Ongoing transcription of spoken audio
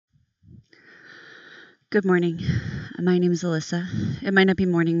Good morning. My name is Alyssa. It might not be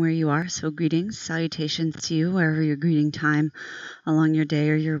morning where you are, so greetings, salutations to you wherever your greeting time along your day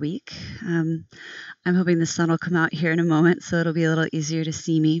or your week. I'm hoping the sun will come out here in a moment, so it'll be a little easier to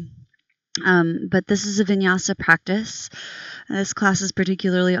see me. But this is a Vinyasa practice. This class is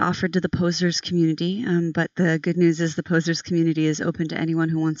particularly offered to the posers community, but the good news is the posers community is open to anyone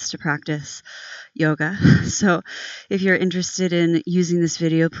who wants to practice yoga. So if you're interested in using this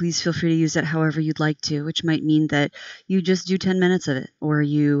video, please feel free to use it however you'd like to, which might mean that you just do 10 minutes of it, or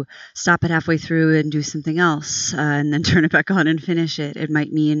you stop it halfway through and do something else, and then turn it back on and finish it. It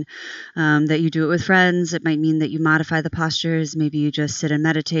might mean that you do it with friends. It might mean that you modify the postures. Maybe you just sit and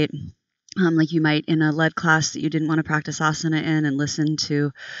meditate. Like you might in a lead class that you didn't want to practice asana in and listen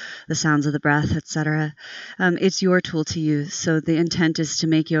to the sounds of the breath, etc. It's your tool to use. So the intent is to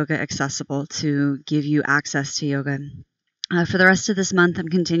make yoga accessible, to give you access to yoga. For the rest of this month, I'm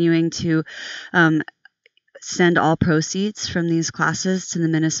continuing to send all proceeds from these classes to the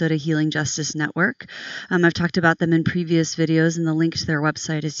Minnesota Healing Justice Network. I've talked about them in previous videos, and the link to their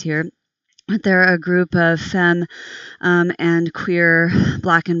website is here. They're a group of femme and queer,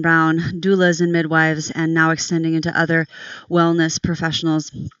 black and brown doulas and midwives, and now extending into other wellness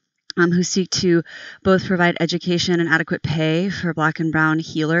professionals who seek to both provide education and adequate pay for black and brown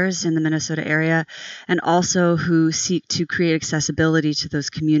healers in the Minnesota area, and also who seek to create accessibility to those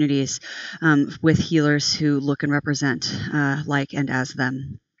communities with healers who look and represent like and as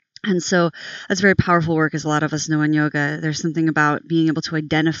them. And so that's very powerful work, as a lot of us know in yoga. There's something about being able to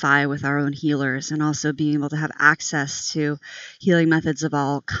identify with our own healers and also being able to have access to healing methods of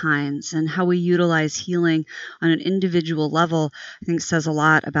all kinds. And how we utilize healing on an individual level, I think, says a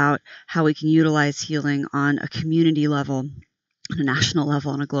lot about how we can utilize healing on a community level, on a national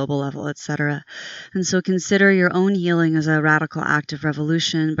level, on a global level, etc. And so consider your own healing as a radical act of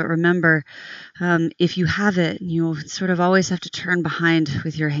revolution. But remember, if you have it, you sort of always have to turn behind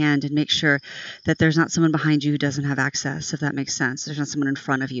with your hand and make sure that there's not someone behind you who doesn't have access, if that makes sense. There's not someone in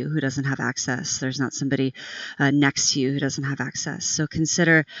front of you who doesn't have access. There's not somebody next to you who doesn't have access. So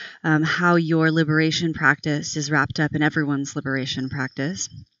consider how your liberation practice is wrapped up in everyone's liberation practice.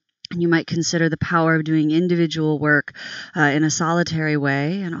 You might consider the power of doing individual work in a solitary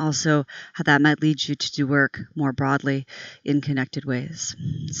way, and also how that might lead you to do work more broadly in connected ways.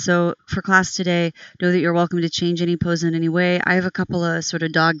 So for class today, know that you're welcome to change any pose in any way. I have a couple of sort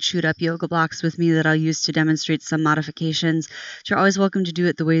of dog chewed up yoga blocks with me that I'll use to demonstrate some modifications. But you're always welcome to do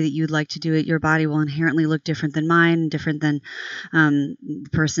it the way that you'd like to do it. Your body will inherently look different than mine, different than the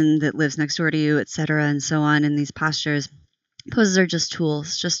person that lives next door to you, etc., and so on in these postures. Poses are just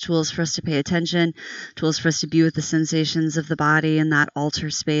tools for us to pay attention, tools for us to be with the sensations of the body in that altar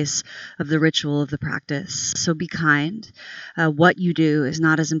space of the ritual of the practice. So be kind. What you do is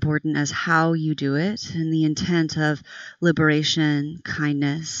not as important as how you do it, and the intent of liberation,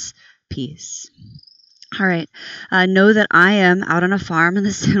 kindness, peace. All right. Know that I am out on a farm in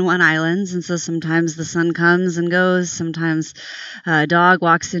the San Juan Islands, and so sometimes the sun comes and goes. Sometimes a dog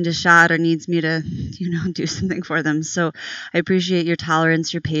walks into shot or needs me to, do something for them. So I appreciate your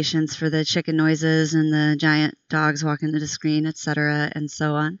tolerance, your patience for the chicken noises and the giant dogs walking into the screen, etc., and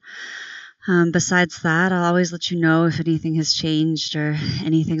so on. Besides that, I'll always let you know if anything has changed or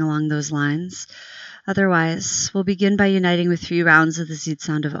anything along those lines. Otherwise, we'll begin by uniting with 3 rounds of the seed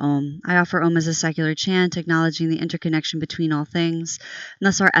sound of Om. I offer Om as a secular chant, acknowledging the interconnection between all things, and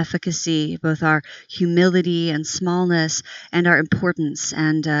thus our efficacy, both our humility and smallness, and our importance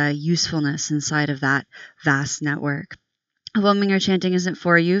and usefulness inside of that vast network. If Oming or chanting isn't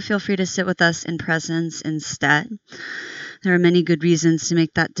for you, feel free to sit with us in presence instead. There are many good reasons to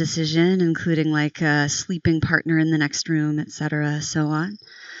make that decision, including like a sleeping partner in the next room, etc., so on.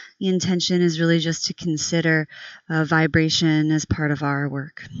 The intention is really just to consider vibration as part of our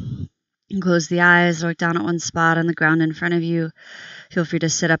work. And close the eyes, look down at one spot on the ground in front of you. Feel free to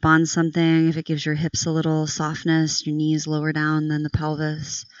sit up on something if it gives your hips a little softness, your knees lower down than the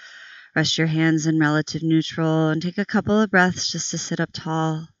pelvis. Rest your hands in relative neutral and take a couple of breaths just to sit up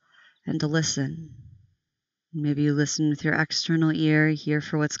tall and to listen. Maybe you listen with your external ear, hear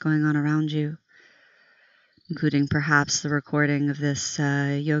for what's going on around you, including perhaps the recording of this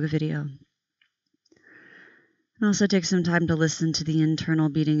yoga video. And also take some time to listen to the internal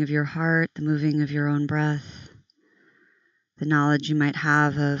beating of your heart, the moving of your own breath, the knowledge you might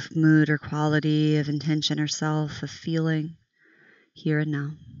have of mood or quality, of intention or self, of feeling, here and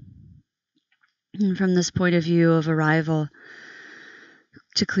now. And from this point of view of arrival,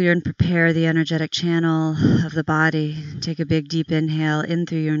 to clear and prepare the energetic channel of the body, take a big deep inhale in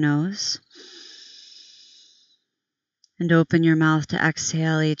through your nose. And open your mouth to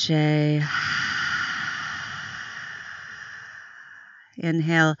exhale HA.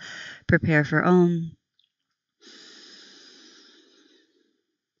 Inhale, prepare for Om.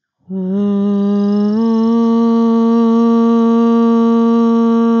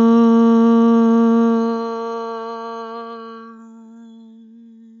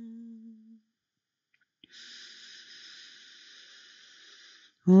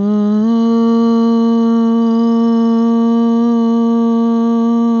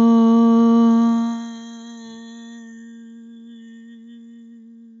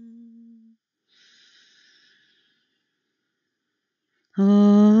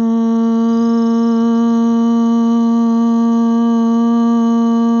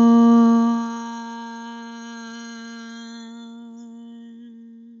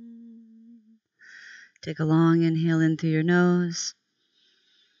 Take a long inhale in through your nose.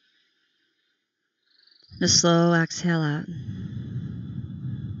 A slow exhale out.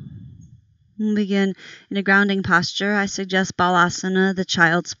 We'll begin in a grounding posture. I suggest Balasana, the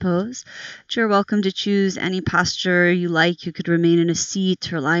child's pose. But you're welcome to choose any posture you like. You could remain in a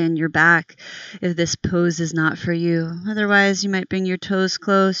seat or lie on your back if this pose is not for you. Otherwise, you might bring your toes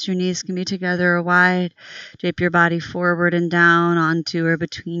close. Your knees can be together or wide. Drape your body forward and down onto or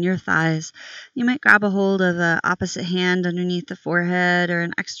between your thighs. You might grab a hold of the opposite hand underneath the forehead or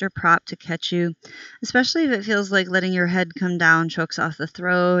an extra prop to catch you, especially if it feels like letting your head come down chokes off the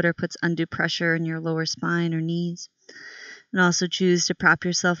throat or puts undue pressure in your lower spine or knees. And also choose to prop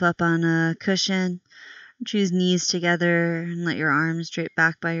yourself up on a cushion. Choose knees together and let your arms drape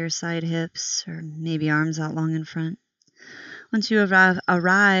back by your side hips, or maybe arms out long in front. Once you have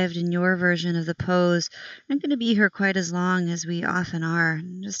arrived in your version of the pose, you're not going to be here quite as long as we often are.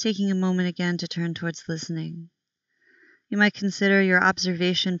 Just taking a moment again to turn towards listening. You might consider your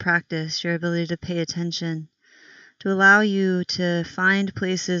observation practice, your ability to pay attention, to allow you to find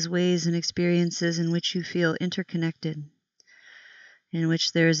places, ways, and experiences in which you feel interconnected, in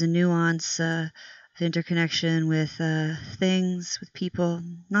which there is a nuance of interconnection with things, with people,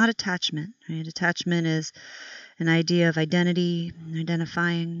 not attachment. Right? Attachment is an idea of identity,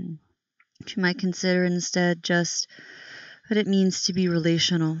 identifying, which you might consider instead just what it means to be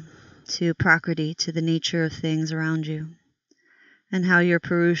relational to Prakriti, to the nature of things around you, and how your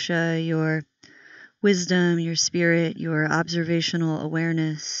Purusha, your wisdom, your spirit, your observational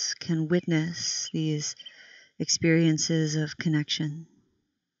awareness can witness these experiences of connection.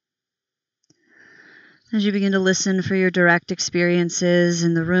 As you begin to listen for your direct experiences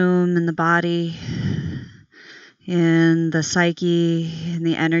in the room, in the body, in the psyche, in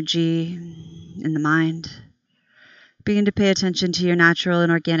the energy, in the mind, begin to pay attention to your natural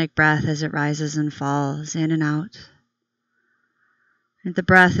and organic breath as it rises and falls in and out. The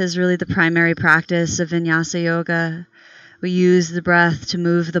breath is really the primary practice of Vinyasa yoga. We use the breath to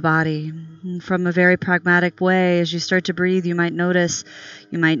move the body. And from a very pragmatic way, as you start to breathe, you might notice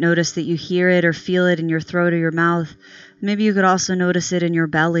that you hear it or feel it in your throat or your mouth. Maybe you could also notice it in your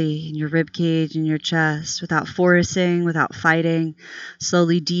belly, in your rib cage, in your chest, without forcing, without fighting,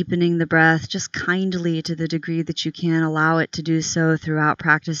 slowly deepening the breath, just kindly to the degree that you can allow it to do so throughout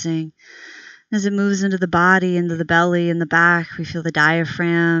practicing. As it moves into the body, into the belly, and the back, we feel the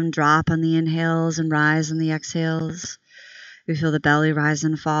diaphragm drop on the inhales and rise on the exhales. We feel the belly rise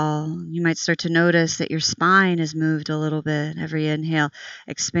and fall. You might start to notice that your spine is moved a little bit. Every inhale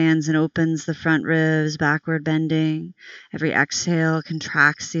expands and opens the front ribs, backward bending. Every exhale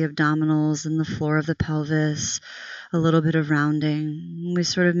contracts the abdominals and the floor of the pelvis. A little bit of rounding. We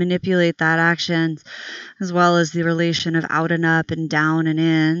sort of manipulate that action as well as the relation of out and up and down and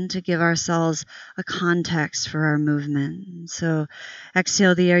in to give ourselves a context for our movement. So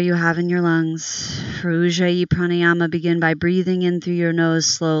exhale the air you have in your lungs. For Ujjayi Pranayama, begin by breathing in through your nose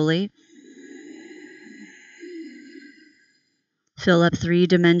slowly. Fill up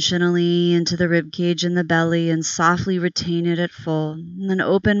three-dimensionally into the rib cage and the belly and softly retain it at full. And then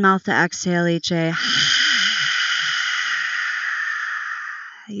open mouth to exhale, HA.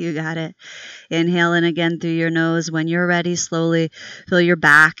 You got it. Inhale in again through your nose. When you're ready, slowly fill your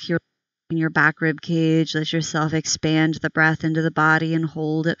back, your back rib cage. Let yourself expand the breath into the body and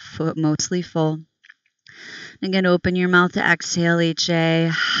hold it mostly full. Again, open your mouth to exhale,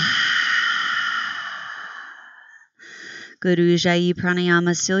 HA. Good Ujjayi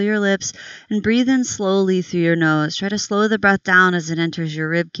Pranayama. Seal your lips and breathe in slowly through your nose. Try to slow the breath down as it enters your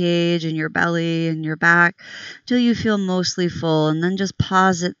rib cage and your belly and your back until you feel mostly full. And then just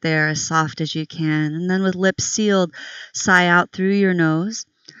pause it there as soft as you can. And then with lips sealed, sigh out through your nose.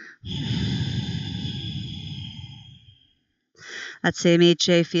 That same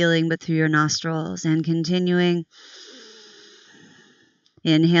HA feeling, but through your nostrils. And continuing.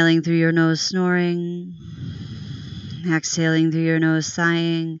 Inhaling through your nose, snoring. Exhaling through your nose,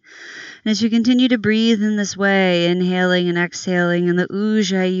 sighing. And as you continue to breathe in this way, inhaling and exhaling in the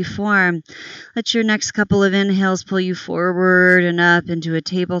ujjayi form, let your next couple of inhales pull you forward and up into a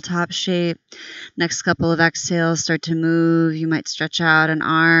tabletop shape. Next couple of exhales start to move. You might stretch out an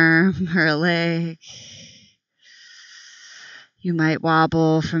arm or a leg. You might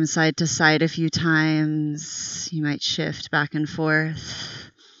wobble from side to side a few times. You might shift back and forth.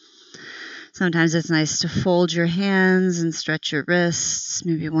 Sometimes it's nice to fold your hands and stretch your wrists,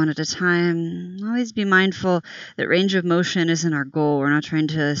 maybe one at a time. Always be mindful that range of motion isn't our goal. We're not trying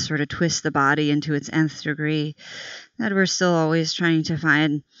to sort of twist the body into its nth degree. That we're still always trying to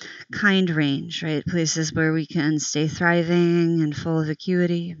find kind range, right? Places where we can stay thriving and full of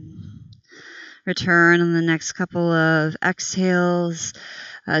acuity. Return on the next couple of exhales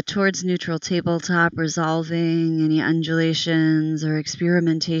towards neutral tabletop, resolving any undulations or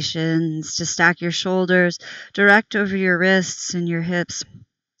experimentations to stack your shoulders direct over your wrists and your hips,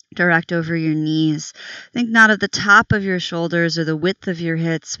 direct over your knees. Think not of the top of your shoulders or the width of your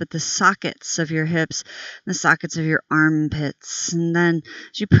hips, but the sockets of your hips, the sockets of your armpits. And then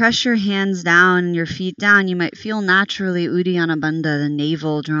as you press your hands down and your feet down, you might feel naturally Uddiyana Bandha, the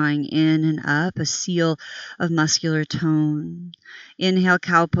navel drawing in and up, a seal of muscular tone. Inhale,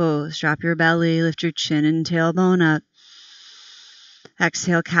 cow pose. Drop your belly, lift your chin and tailbone up.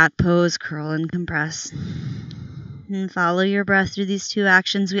 Exhale, cat pose, curl and compress. And follow your breath through these two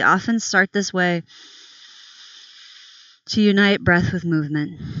actions. We often start this way to unite breath with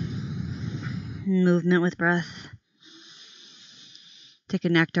movement. Movement with breath. To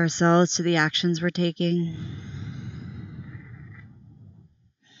connect ourselves to the actions we're taking.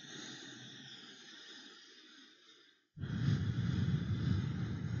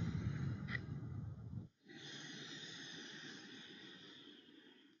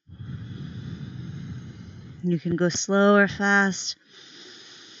 You can go slow or fast.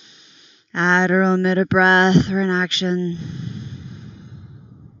 Add or omit a breath or an action.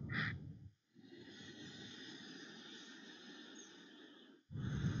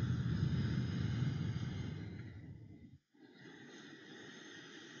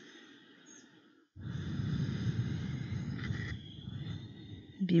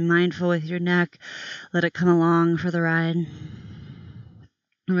 Be mindful with your neck. Let it come along for the ride.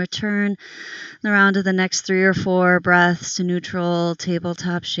 Return around to the next 3 or 4 breaths to neutral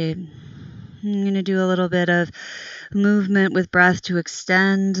tabletop shape. I'm going to do a little bit of movement with breath to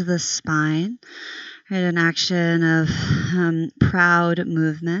extend the spine. Right, an action of proud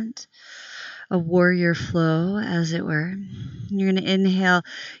movement, a warrior flow, as it were. You're going to inhale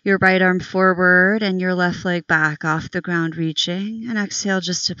your right arm forward and your left leg back off the ground, reaching, and exhale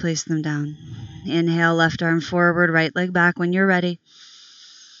just to place them down. Inhale, left arm forward, right leg back when you're ready.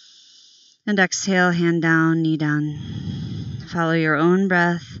 And exhale, hand down, knee down. Follow your own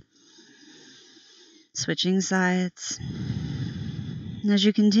breath. Switching sides. And as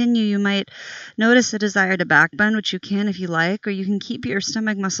you continue, you might notice a desire to back bend, which you can if you like, or you can keep your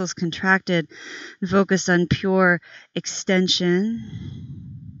stomach muscles contracted and focus on pure extension.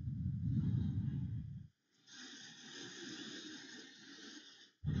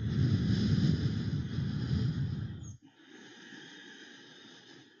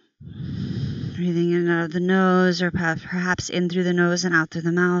 Breathing in and out of the nose, or perhaps in through the nose and out through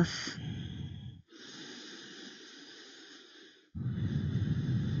the mouth.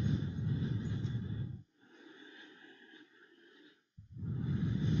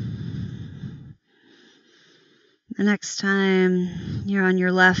 The next time you're on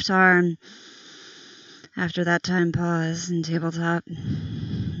your left arm, after that time pause and tabletop,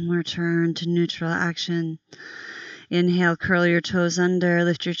 return to neutral action. Inhale, curl your toes under,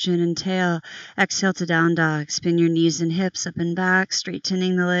 lift your chin and tail. Exhale to down dog. Spin your knees and hips up and back,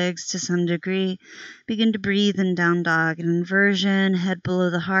 straightening the legs to some degree. Begin to breathe in down dog. An inversion, head below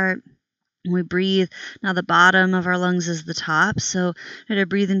the heart. We breathe. Now the bottom of our lungs is the top. So try to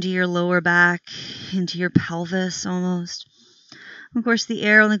breathe into your lower back, into your pelvis almost. Of course, the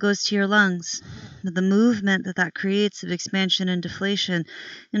air only goes to your lungs, but the movement that creates of expansion and deflation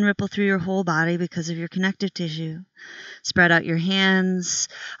can ripple through your whole body because of your connective tissue. Spread out your hands.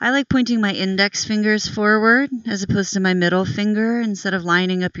 I like pointing my index fingers forward as opposed to my middle finger. Instead of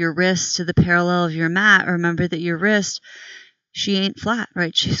lining up your wrist to the parallel of your mat, remember that your wrist, she ain't flat,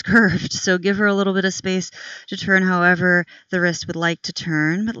 right? She's curved. So give her a little bit of space to turn however the wrist would like to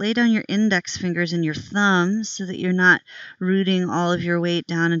turn. But lay down your index fingers and your thumbs so that you're not rooting all of your weight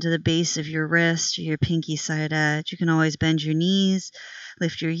down into the base of your wrist or your pinky side edge. You can always bend your knees.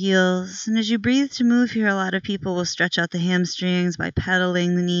 Lift your heels. And as you breathe to move here, a lot of people will stretch out the hamstrings by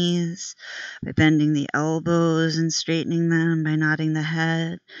pedaling the knees, by bending the elbows and straightening them, by nodding the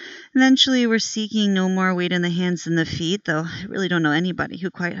head. Eventually, we're seeking no more weight in the hands than the feet, though I really don't know anybody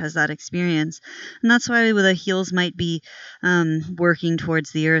who quite has that experience. And that's why the heels might be working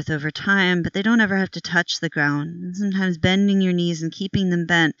towards the earth over time, but they don't ever have to touch the ground. And sometimes bending your knees and keeping them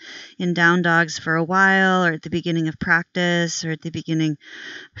bent in down dogs for a while, or at the beginning of practice, or at the beginning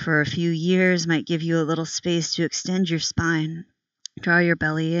for a few years might give you a little space to extend your spine. Draw your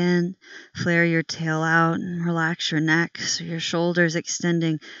belly in, flare your tail out, and relax your neck so your shoulders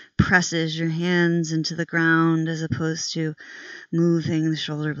extending presses your hands into the ground as opposed to moving the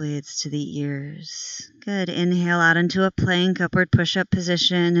shoulder blades to the ears. Good. Inhale out into a plank, upward push-up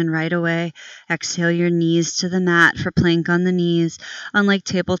position, and right away, exhale your knees to the mat for plank on the knees. Unlike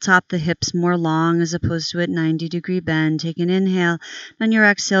tabletop, the hips more long as opposed to at 90-degree bend. Take an inhale. On your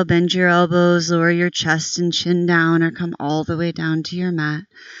exhale, bend your elbows, lower your chest and chin down, or come all the way down to your mat.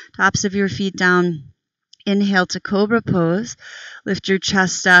 Tops of your feet down. Inhale to cobra pose. Lift your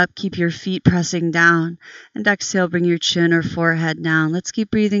chest up, keep your feet pressing down, and exhale, bring your chin or forehead down. Let's keep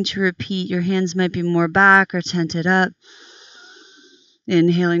breathing to repeat. Your hands might be more back or tented up.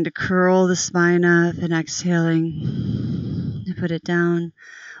 Inhaling to curl the spine up and exhaling to put it down.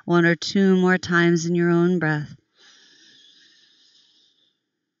 1 or 2 more times in your own breath.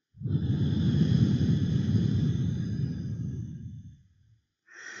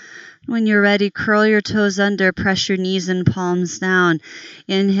 When you're ready, curl your toes under, press your knees and palms down.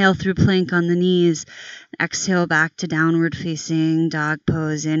 Inhale through plank on the knees. Exhale back to downward facing dog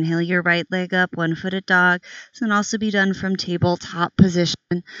pose. Inhale your right leg up, one-footed dog. This can also be done from tabletop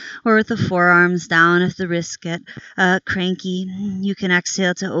position or with the forearms down if the wrists get cranky. You can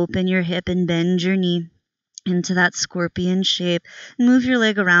exhale to open your hip and bend your knee into that scorpion shape. Move your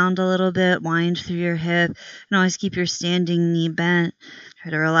leg around a little bit, wind through your hip, and always keep your standing knee bent.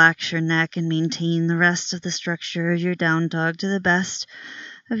 Try to relax your neck and maintain the rest of the structure of your down dog to the best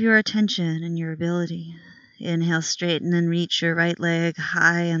of your attention and your ability. Inhale, straighten and reach your right leg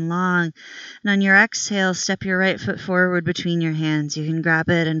high and long. And on your exhale, step your right foot forward between your hands. You can grab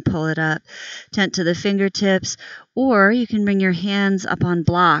it and pull it up. Tent to the fingertips, or you can bring your hands up on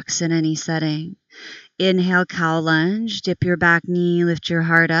blocks in any setting. Inhale, cow lunge, dip your back knee, lift your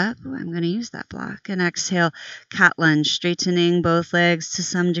heart up. Ooh, I'm going to use that block. And exhale, cat lunge, straightening both legs to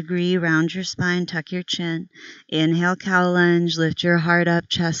some degree, round your spine, tuck your chin. Inhale, cow lunge, lift your heart up,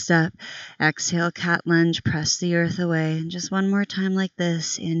 chest up. Exhale, cat lunge, press the earth away. And just one more time like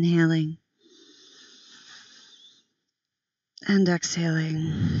this, inhaling. And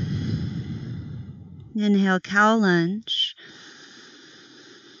exhaling. Inhale, cow lunge.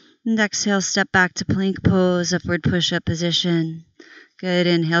 And exhale, step back to plank pose, upward push-up position. Good.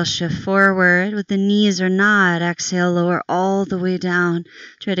 Inhale, shift forward with the knees or nod. Exhale, lower all the way down.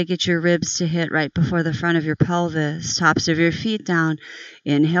 Try to get your ribs to hit right before the front of your pelvis. Tops of your feet down.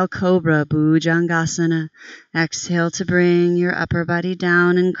 Inhale, cobra, bhujangasana. Exhale to bring your upper body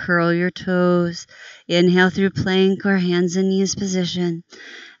down and curl your toes. Inhale through plank or hands and knees position.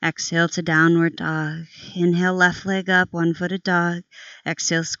 Exhale to downward dog. Inhale, left leg up, one-footed dog.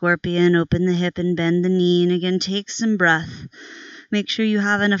 Exhale, scorpion, open the hip and bend the knee. And again, take some breath. Make sure you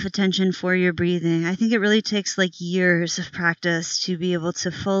have enough attention for your breathing. I think it really takes like years of practice to be able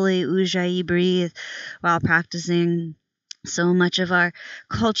to fully ujjayi breathe while practicing. So much of our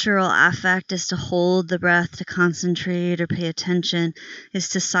cultural affect is to hold the breath, to concentrate or pay attention, is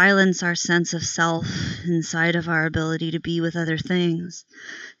to silence our sense of self inside of our ability to be with other things.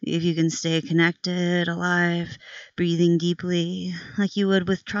 If you can stay connected, alive, breathing deeply, like you would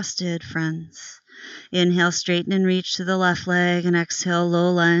with trusted friends. Inhale, straighten and reach to the left leg, and exhale, low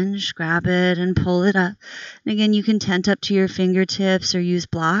lunge, grab it and pull it up. And again, you can tent up to your fingertips or use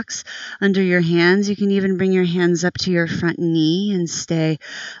blocks under your hands. You can even bring your hands up to your front knee and stay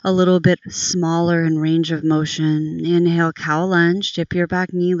a little bit smaller in range of motion. Inhale, cow lunge, dip your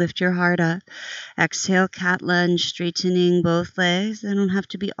back knee, lift your heart up. Exhale, cat lunge, straightening both legs. They don't have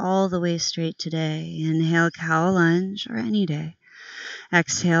to be all the way straight today. Inhale, cow lunge, or any day.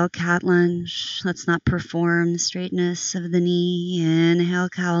 Exhale, cat lunge. Let's not perform the straightness of the knee. Inhale,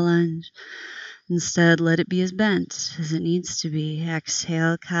 cow lunge. Instead, let it be as bent as it needs to be.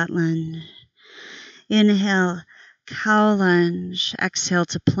 Exhale, cat lunge. Inhale, cow lunge. Exhale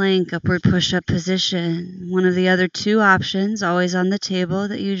to plank, upward push-up position. One of the other 2 options, always on the table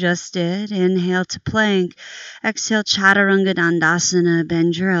that you just did. Inhale to plank. Exhale, chaturanga dandasana.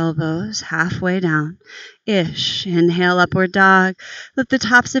 Bend your elbows halfway down. Ish. Inhale, upward dog. Lift the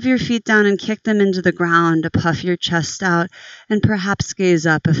tops of your feet down and kick them into the ground to puff your chest out and perhaps gaze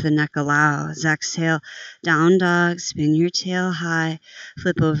up if the neck allows. Exhale, down dog. Spin your tail high.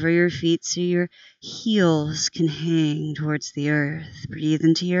 Flip over your feet so your heels can hang towards the earth. Breathe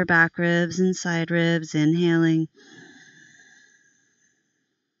into your back ribs and side ribs, inhaling.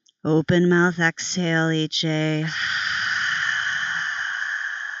 Open mouth, exhale, HA.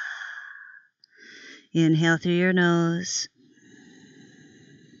 Inhale through your nose.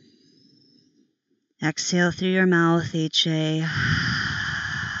 Exhale through your mouth, HA.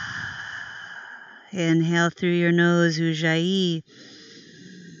 Inhale through your nose, Ujjayi.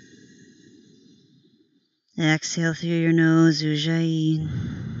 Exhale through your nose, Ujjayi.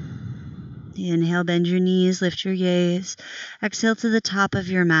 Inhale, bend your knees, lift your gaze. Exhale to the top of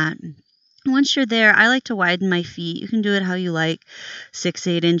your mat. Once you're there, I like to widen my feet. You can do it how you like,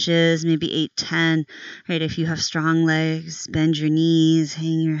 6-8 inches, maybe 8-10. Right, if you have strong legs, bend your knees,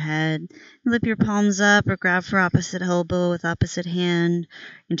 hang your head, lift your palms up or grab for opposite elbow with opposite hand.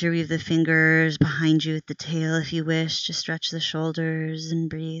 Interweave the fingers behind you at the tail if you wish. Just stretch the shoulders and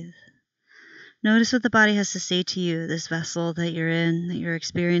breathe. Notice what the body has to say to you, this vessel that you're in, that you're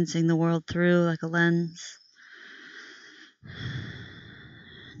experiencing the world through like a lens.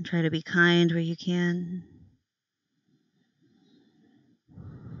 And try to be kind where you can.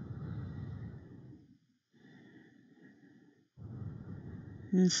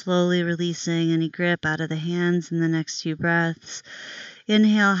 And slowly releasing any grip out of the hands in the next few breaths.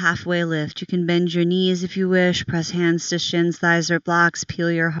 Inhale, halfway lift. You can bend your knees if you wish. Press hands to shins, thighs, or blocks.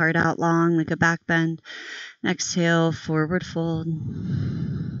 Peel your heart out long like a back bend. Exhale, forward fold.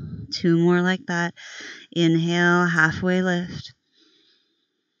 2 more like that. Inhale, halfway lift.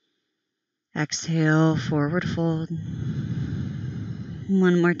 Exhale, forward fold.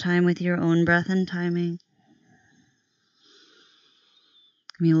 1 more time with your own breath and timing.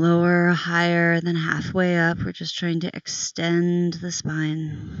 Be lower or higher than halfway up. We're just trying to extend the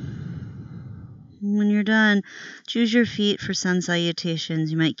spine. When you're done, choose your feet for sun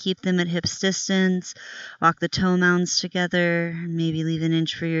salutations. You might keep them at hips distance, walk the toe mounds together, maybe leave an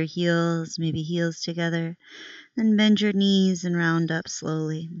inch for your heels, maybe heels together. Then bend your knees and round up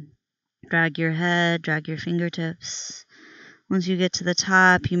slowly. Drag your head, drag your fingertips. Once you get to the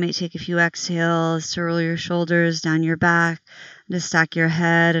top, you may take a few exhales to roll your shoulders down your back, to stack your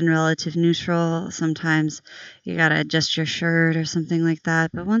head in relative neutral. Sometimes you gotta adjust your shirt or something like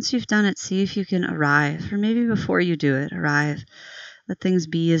that. But once you've done it, see if you can arrive, or maybe before you do it, arrive. Let things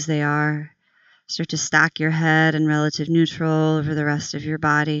be as they are. Start to stack your head in relative neutral over the rest of your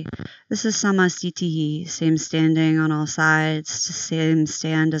body. This is Samastitihi, same standing on all sides, same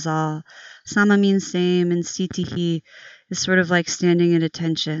stand as all. Sama means same, and Stitihi is sort of like standing at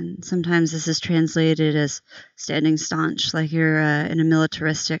attention. Sometimes this is translated as standing staunch, like you're in a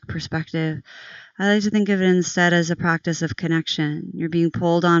militaristic perspective. I like to think of it instead as a practice of connection. You're being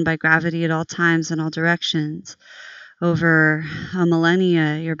pulled on by gravity at all times in all directions. Over a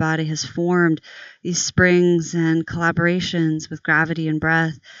millennia, your body has formed these springs and collaborations with gravity and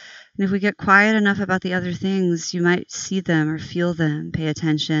breath. And if we get quiet enough about the other things, you might see them or feel them. Pay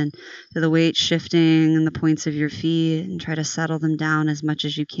attention to the weight shifting and the points of your feet and try to settle them down as much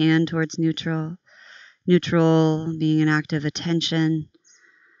as you can towards neutral. Neutral being an act of attention.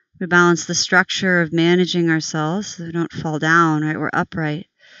 We balance the structure of managing ourselves so we don't fall down, right? We're upright,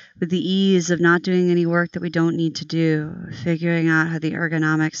 with the ease of not doing any work that we don't need to do, figuring out how the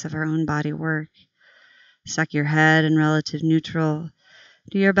ergonomics of our own body work. Suck your head in relative neutral.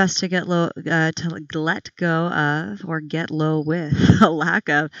 Do your best to get low, to let go of or get low with a lack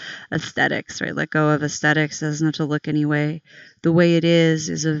of aesthetics, right? Let go of aesthetics doesn't have to look any way. The way it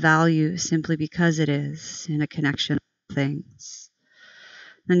is of value simply because it is in a connection of things.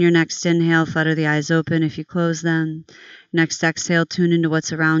 Then your next inhale, flutter the eyes open if you close them. Next exhale, tune into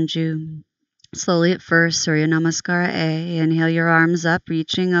what's around you. Slowly at first, Surya Namaskara A. Inhale your arms up,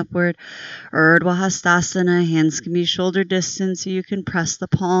 reaching upward. Urdhva Hastasana, hands can be shoulder distance so you can press the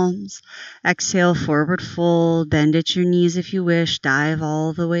palms. Exhale, forward fold, bend at your knees if you wish. Dive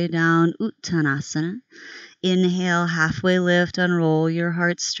all the way down, Uttanasana. Inhale, halfway lift, unroll your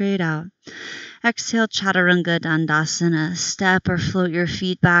heart straight out. Exhale, Chaturanga Dandasana. Step or float your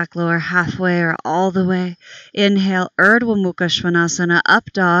feet back, lower halfway or all the way. Inhale, Urdhva Mukha Svanasana, up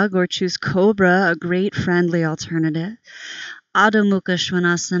dog, or choose Cobra, a great friendly alternative. Adho Mukha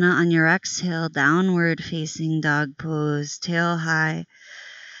Svanasana on your exhale, downward facing dog pose, tail high.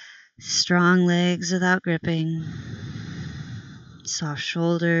 Strong legs without gripping. Soft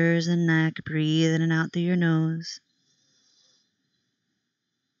shoulders and neck. Breathe in and out through your nose.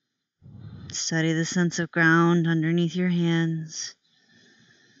 Steady the sense of ground underneath your hands.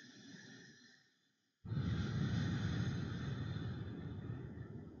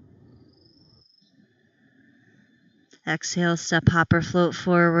 Exhale, step, hop, or float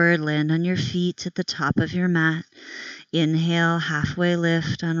forward. Land on your feet at the top of your mat. Inhale, halfway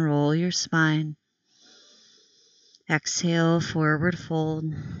lift, unroll your spine. Exhale, forward fold.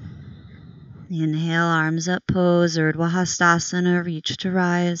 Inhale, arms up, pose, Urdhva Hastasana, reach to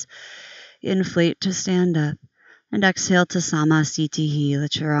rise. Inflate to stand up. And exhale to Samasthiti.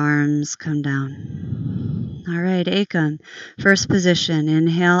 Let your arms come down. All right, Ekam. First position,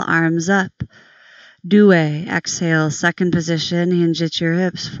 inhale, arms up. Due, exhale, second position, hinge at your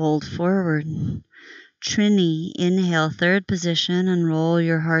hips, fold forward. Trini, inhale, third position, and roll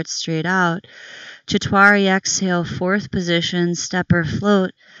your heart straight out. Chatwari, exhale, fourth position, step or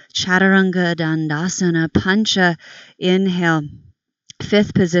float. Chaturanga Dandasana, Pancha, inhale.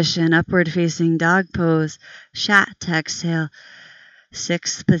 Fifth position, upward facing dog pose. Shat, exhale.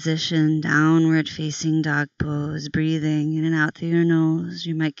 Sixth position, downward facing dog pose, breathing in and out through your nose.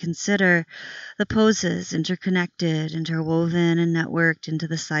 You might consider the poses interconnected, interwoven, and networked into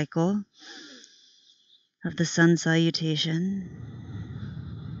the cycle of the sun salutation.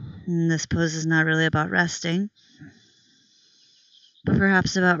 And this pose is not really about resting, but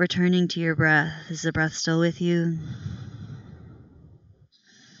perhaps about returning to your breath. Is the breath still with you?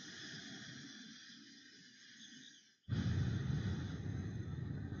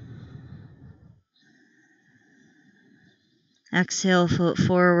 Exhale, float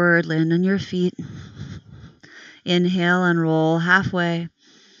forward, land on your feet. Inhale, unroll halfway.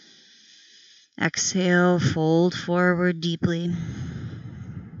 Exhale, fold forward deeply.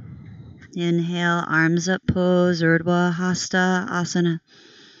 Inhale, arms up, pose, Urdhva Hasta Asana.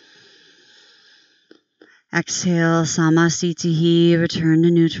 Exhale, Samasthiti, return to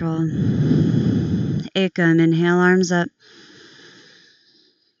neutral. Ekam, inhale, arms up.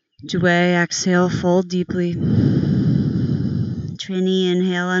 Due, exhale, fold deeply. Trini,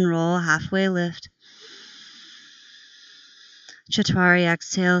 inhale, unroll, halfway lift. Chatwari,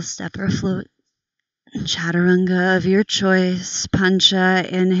 exhale, step or float. Chaturanga of your choice. Pancha,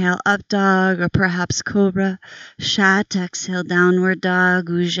 inhale, up dog, or perhaps cobra. Shat, exhale, downward dog.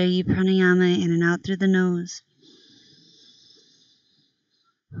 Ujjayi pranayama, in and out through the nose.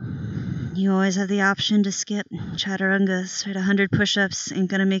 You always have the option to skip chaturangas, right? 100 push-ups ain't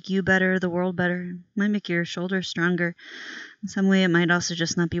gonna make you better, the world better. Might make your shoulders stronger. In some way, it might also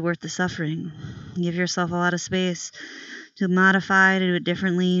just not be worth the suffering. Give yourself a lot of space to modify, to do it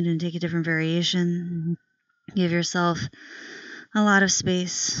differently, to take a different variation. Give yourself a lot of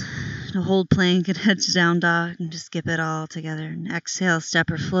space to hold plank and head to down dog and just skip it all together. And exhale,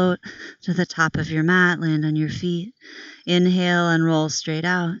 step or float to the top of your mat, land on your feet. Inhale and roll straight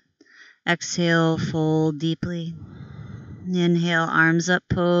out. Exhale, fold deeply. Inhale, arms up,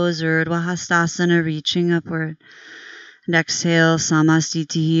 pose, Urdhva Hastasana, reaching upward. And exhale,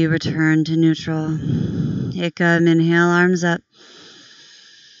 Samasthiti, return to neutral. Ekam, inhale, arms up.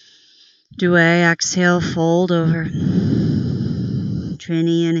 Due, exhale, fold over.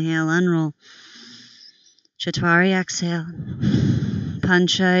 Trini, inhale, unroll. Chatwari, exhale.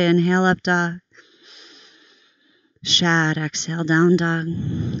 Pancha, inhale, up dog. Shat, exhale, down dog.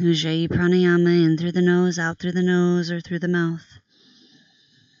 Ujjayi pranayama, in through the nose, out through the nose, or through the mouth.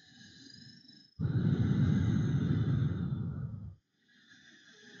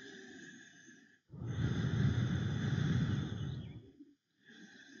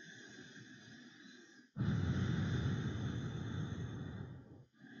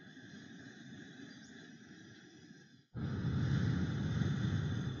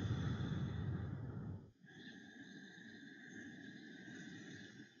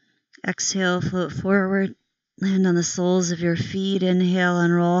 Exhale, float forward. Land on the soles of your feet. Inhale,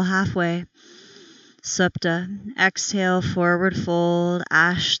 unroll halfway. Supta. Exhale, forward fold.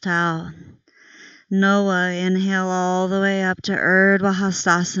 Ashtau. Noah. Inhale all the way up to Urdhva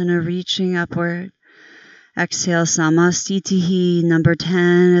Hastasana, reaching upward. Exhale, Samasthiti. Number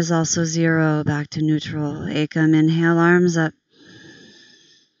 10 is also 0, back to neutral. Ekam, inhale, arms up.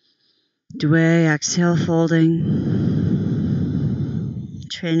 Due, exhale, folding.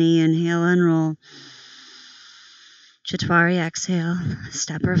 Trini, inhale, unroll. Chatwari, exhale.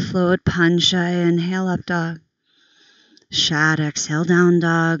 Step or float. Pancha, inhale, up dog. Shat, exhale, down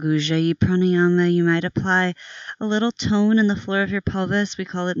dog. Ujjayi pranayama. You might apply a little tone in the floor of your pelvis. We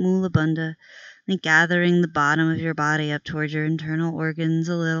call it Mula Bandha. Like gathering the bottom of your body up towards your internal organs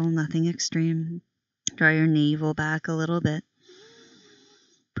a little, nothing extreme. Draw your navel back a little bit.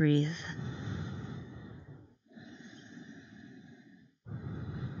 Breathe.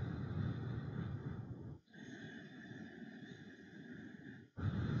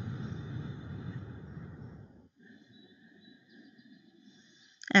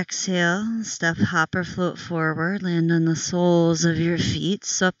 Exhale, step, hop, or float forward. Land on the soles of your feet.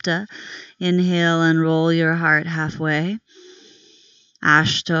 Supta. Inhale and roll your heart halfway.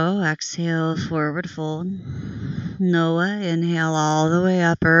 Ashto. Exhale, forward fold. Noah. Inhale all the way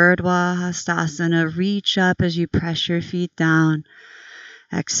up. Urdhva Hastasana. Reach up as you press your feet down.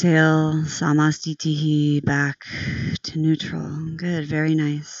 Exhale, Samastitihi, back to neutral. Good, very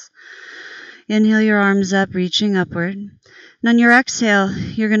nice. Inhale your arms up, reaching upward. And on your exhale,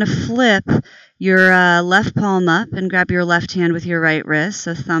 you're going to flip your left palm up and grab your left hand with your right wrist.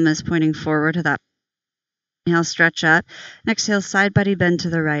 So thumb is pointing forward to that. Inhale, stretch up. Exhale, side body bend to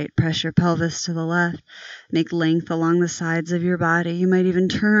the right. Press your pelvis to the left. Make length along the sides of your body. You might even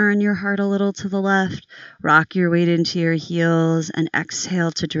turn your heart a little to the left. Rock your weight into your heels and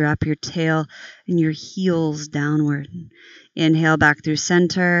exhale to drop your tail and your heels downward. Inhale back through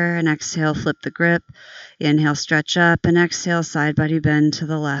center and exhale, flip the grip. Inhale, stretch up and exhale, side body bend to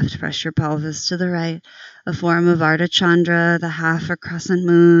the left. Press your pelvis to the right. A form of Ardha Chandra, the half or crescent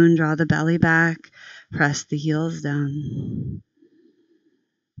moon. Draw the belly back. Press the heels down.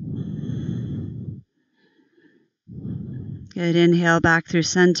 Good. Inhale back through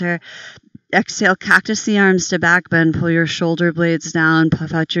center. Exhale, cactus the arms to back bend. Pull your shoulder blades down.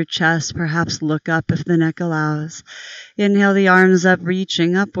 Puff out your chest. Perhaps look up if the neck allows. Inhale the arms up,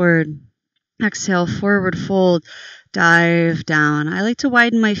 reaching upward. Exhale, forward fold. Dive down. I like to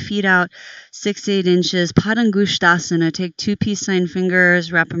widen my feet out 6 to 8 inches. Padangusthasana. Take 2 peace sign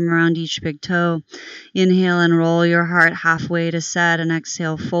fingers, wrap them around each big toe. Inhale and roll your heart halfway to set, and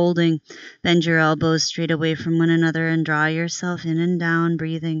exhale, folding. Bend your elbows straight away from one another and draw yourself in and down,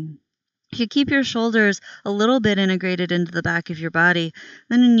 breathing. If you keep your shoulders a little bit integrated into the back of your body,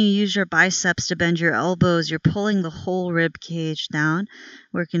 then when you use your biceps to bend your elbows, you're pulling the whole rib cage down.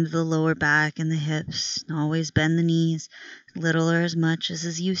 Work into the lower back and the hips. Always bend the knees, little or as much as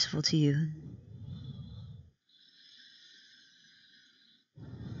is useful to you.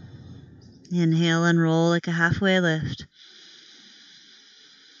 Inhale and roll like a halfway lift.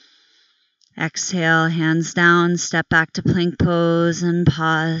 Exhale, hands down, step back to plank pose and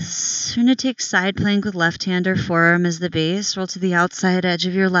pause. You're going to take side plank with left hand or forearm as the base. Roll to the outside edge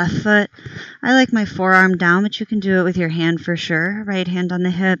of your left foot. I like my forearm down, but you can do it with your hand for sure. Right hand on the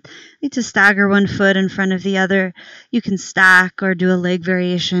hip. I like to stagger one foot in front of the other. You can stack or do a leg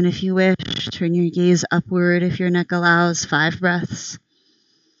variation if you wish. Turn your gaze upward if your neck allows. 5 breaths.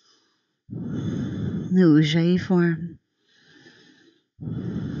 The Ujjayi form.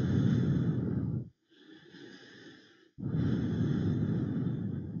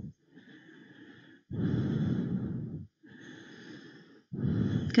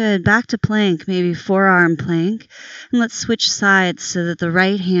 Good. Back to plank, maybe forearm plank. And let's switch sides so that the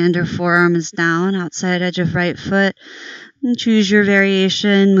right hand or forearm is down, outside edge of right foot. And choose your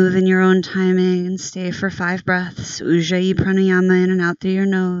variation, move in your own timing, and stay for 5 breaths. Ujjayi pranayama in and out through your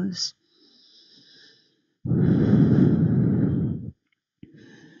nose.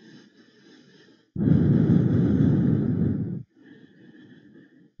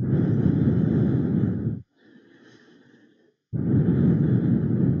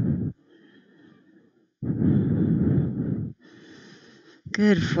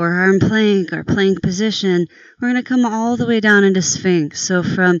 Good. Forearm plank or plank position. We're going to come all the way down into Sphinx. So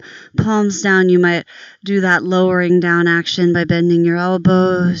from palms down, you might do that lowering down action by bending your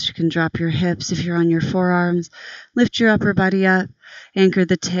elbows. You can drop your hips if you're on your forearms. Lift your upper body up. Anchor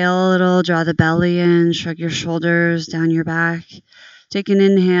the tail a little. Draw the belly in. Shrug your shoulders down your back. Take an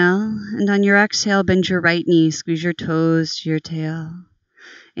inhale. And on your exhale, bend your right knee. Squeeze your toes to your tail.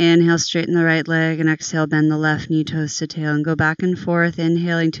 Inhale, straighten the right leg, and exhale, bend the left knee, toes to tail, and go back and forth,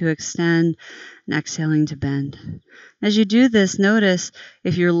 inhaling to extend, and exhaling to bend. As you do this, notice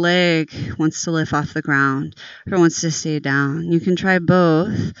if your leg wants to lift off the ground or wants to stay down. You can try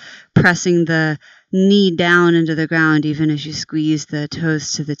both, pressing the knee down into the ground even as you squeeze the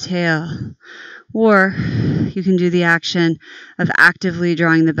toes to the tail. Or you can do the action of actively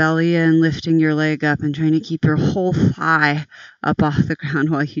drawing the belly in, lifting your leg up, and trying to keep your whole thigh up off the ground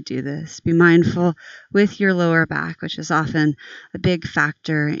while you do this. Be mindful with your lower back, which is often a big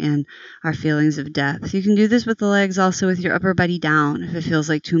factor in our feelings of depth. You can do this with the legs, also with your upper body down if it feels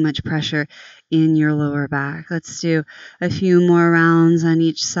like too much pressure in your lower back. Let's do a few more rounds on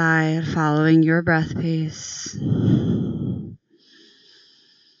each side, following your breath pace.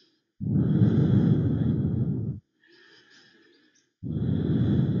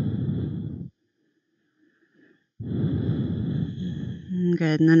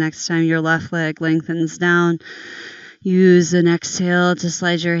 Good. And the next time your left leg lengthens down, use an exhale to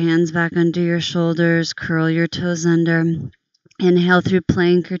slide your hands back under your shoulders, curl your toes under, Inhale through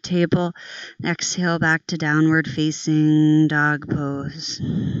plank or table. Exhale back to downward facing dog pose.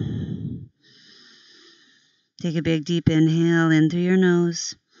 Take a big deep inhale in through your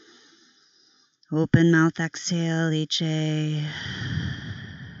nose. Open mouth exhale, HA.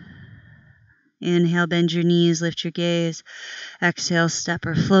 Inhale, bend your knees, lift your gaze. Exhale, step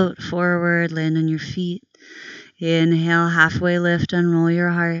or float forward, land on your feet. Inhale, halfway lift, unroll your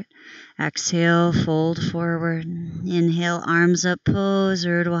heart. Exhale, fold forward. Inhale, arms up, pose,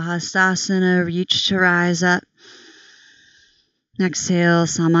 Urdhva Hastasana, reach to rise up. Exhale,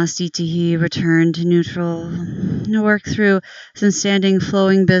 Samastitihi, return to neutral. Now work through some standing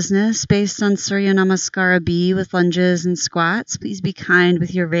flowing business based on Surya Namaskara B with lunges and squats. Please be kind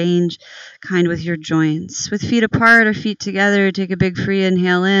with your range, kind with your joints. With feet apart or feet together, take a big free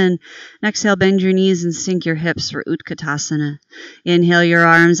inhale in. Exhale, bend your knees and sink your hips for Utkatasana. Inhale your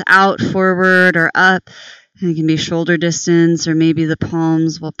arms out, forward or up. It can be shoulder distance or maybe the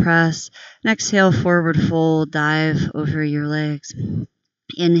palms will press. And exhale, forward fold, dive over your legs.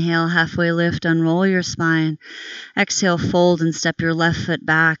 Inhale, halfway lift, unroll your spine. Exhale, fold and step your left foot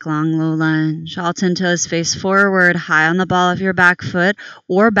back, long low lunge. All 10 toes face forward, high on the ball of your back foot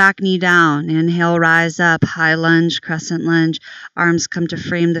or back knee down. Inhale, rise up, high lunge, crescent lunge. Arms come to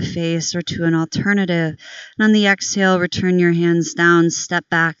frame the face or to an alternative. And on the exhale, return your hands down, step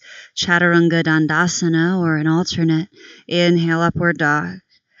back, Chaturanga Dandasana or an alternate. Inhale, upward dog.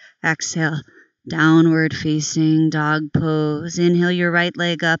 Exhale, downward facing dog pose. Inhale your right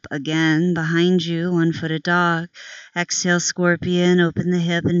leg up again behind you, one-footed dog. Exhale, scorpion, open the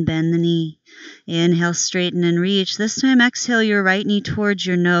hip and bend the knee. Inhale, straighten and reach. This time exhale your right knee towards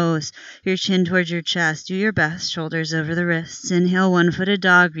your nose, your chin towards your chest. Do your best, shoulders over the wrists. Inhale, one-footed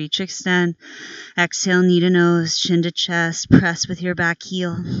dog, reach, extend. Exhale, knee to nose, chin to chest. Press with your back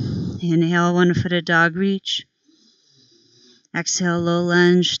heel. Inhale, one-footed dog, reach. Exhale, low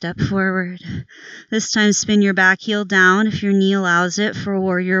lunge, step forward. This time spin your back heel down if your knee allows it for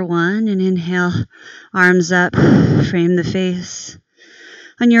warrior one. And inhale, arms up, frame the face.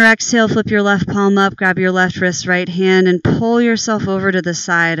 On your exhale, flip your left palm up, grab your left wrist, right hand, and pull yourself over to the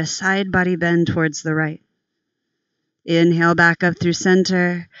side, a side body bend towards the right. Inhale back up through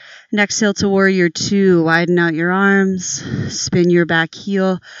center. And exhale to warrior two. Widen out your arms. Spin your back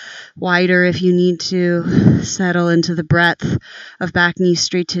heel wider if you need to. Settle into the breadth of back knee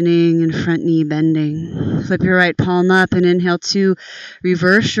straightening and front knee bending. Flip your right palm up and inhale to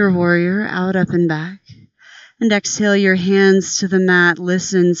reverse your warrior out, up, and back. And exhale your hands to the mat.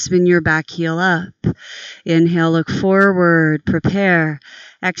 Listen, spin your back heel up. Inhale, look forward, prepare.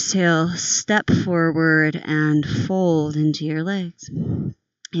 Exhale, step forward and fold into your legs.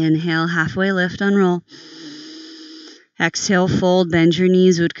 Inhale, halfway lift, unroll. Exhale, fold, bend your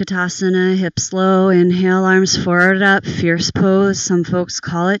knees, Utkatasana, hips low. Inhale, arms forward up, fierce pose. Some folks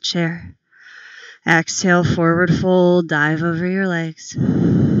call it chair. Exhale, forward fold, dive over your legs.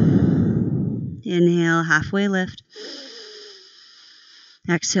 Inhale, halfway lift.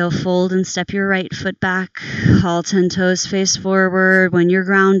 Exhale, fold and step your right foot back. All 10 toes face forward. When you're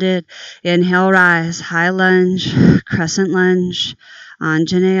grounded, inhale, rise, high lunge, crescent lunge,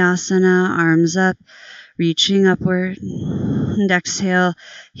 Anjaneyasana, arms up, reaching upward. And exhale,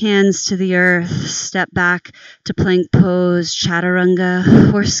 hands to the earth, step back to plank pose,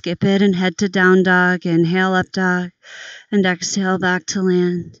 chaturanga, or skip it and head to down dog. Inhale, up dog, and exhale, back to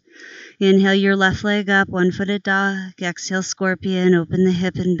land. Inhale your left leg up, one-footed dog. Exhale, scorpion, open the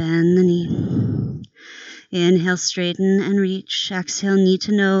hip and bend the knee. Inhale, straighten and reach. Exhale, knee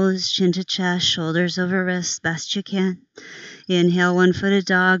to nose, chin to chest, shoulders over wrists, best you can. Inhale, one-footed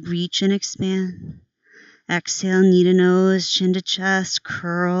dog, reach and expand. Exhale, knee to nose, chin to chest,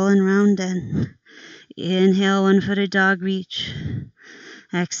 curl and round in. Inhale, one-footed dog, reach.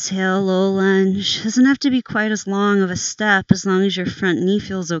 Exhale, low lunge. Doesn't have to be quite as long of a step as long as your front knee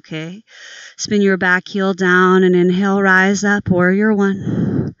feels okay. Spin your back heel down and inhale, rise up, warrior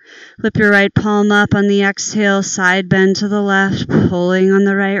one. Flip your right palm up on the exhale, side bend to the left, pulling on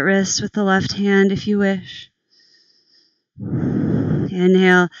the right wrist with the left hand if you wish.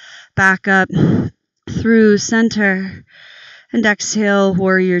 Inhale, back up through center. And exhale,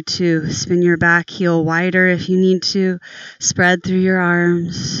 warrior two. Spin your back heel wider if you need to. Spread through your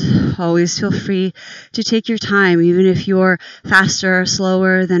arms. Always feel free to take your time, even if you're faster or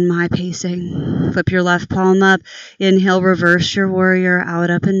slower than my pacing. Flip your left palm up. Inhale, reverse your warrior out,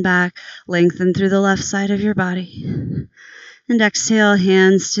 up, and back. Lengthen through the left side of your body. And exhale,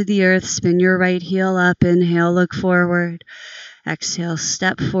 hands to the earth. Spin your right heel up. Inhale, look forward. Exhale,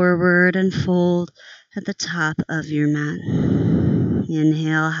 step forward and fold at the top of your mat.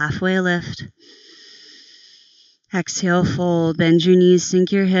 Inhale, halfway lift. Exhale, fold. Bend your knees,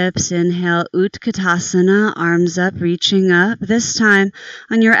 sink your hips. Inhale, Utkatasana, arms up, reaching up. This time,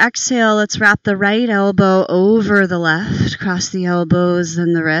 on your exhale, let's wrap the right elbow over the left. Cross the elbows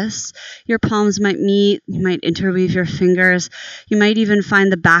and the wrists. Your palms might meet. You might interweave your fingers. You might even find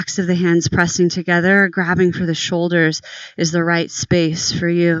the backs of the hands pressing together. Grabbing for the shoulders is the right space for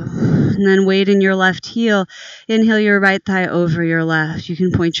you. And then weight in your left heel. Inhale your right thigh over your left. You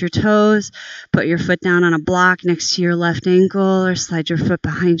can point your toes, put your foot down on a block next to your left ankle, or slide your foot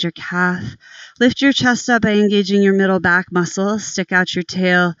behind your calf. Lift your chest up by engaging your middle back muscles. Stick out your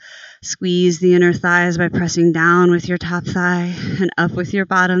tail. Squeeze the inner thighs by pressing down with your top thigh and up with your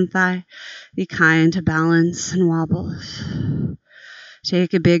bottom thigh. Be kind to balance and wobbles.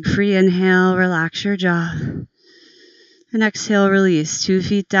 Take a big free inhale. Relax your jaw. And exhale, release. 2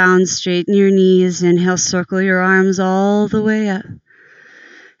 feet down, straighten your knees. Inhale, circle your arms all the way up.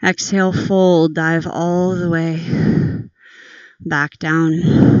 Exhale, fold, dive all the way back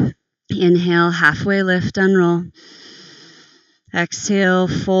down. Inhale, halfway lift, unroll. Exhale,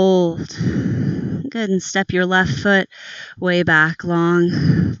 fold. Good, and step your left foot way back,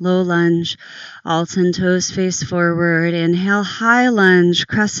 long, low lunge. All 10 toes face forward. Inhale, high lunge,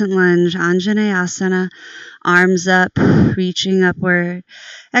 crescent lunge, Anjaneyasana. Arms up, reaching upward.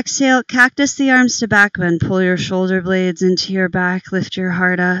 Exhale, cactus the arms to back bend. Pull your shoulder blades into your back. Lift your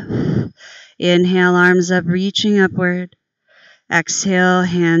heart up. Inhale, arms up, reaching upward. Exhale,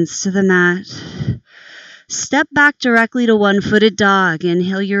 hands to the mat. Step back directly to one-footed dog.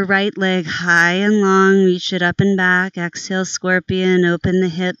 Inhale your right leg high and long. Reach it up and back. Exhale, scorpion. Open the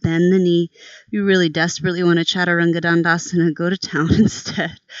hip, bend the knee. If you really desperately want to chaturanga dandasana, go to town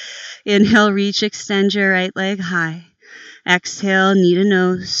instead. Inhale, reach, extend your right leg high. Exhale, knee to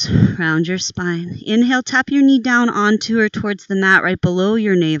nose, round your spine. Inhale, tap your knee down onto or towards the mat right below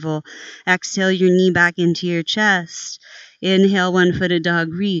your navel. Exhale, your knee back into your chest. Inhale, one-footed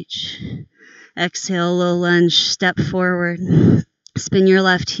dog, reach. Exhale, low lunge, step forward. Spin your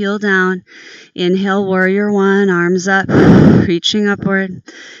left heel down. Inhale, warrior one, arms up, reaching upward.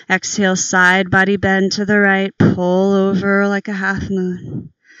 Exhale, side body bend to the right. Pull over like a half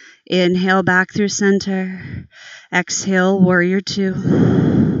moon. Inhale, back through center. Exhale, warrior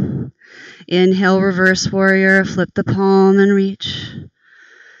two. Inhale, reverse warrior. Flip the palm and reach.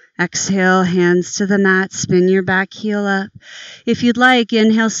 Exhale, hands to the mat. Spin your back heel up. If you'd like,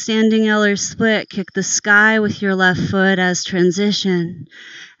 inhale, standing L or split. Kick the sky with your left foot as transition.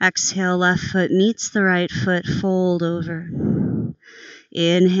 Exhale, left foot meets the right foot. Fold over.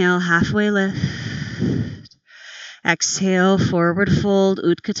 Inhale, halfway lift. Exhale, forward fold,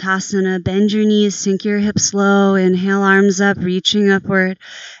 Utkatasana. Bend your knees, sink your hips low. Inhale, arms up, reaching upward.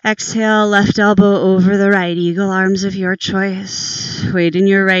 Exhale, left elbow over the right. Eagle arms of your choice. Weight in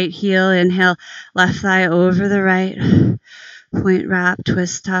your right heel. Inhale, left thigh over the right. Point wrap,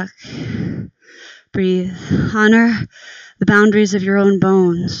 twist tuck. Breathe. Honor the boundaries of your own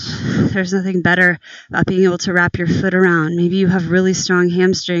bones. There's nothing better about being able to wrap your foot around. Maybe you have really strong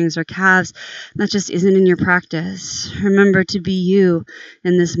hamstrings or calves. That just isn't in your practice. Remember to be you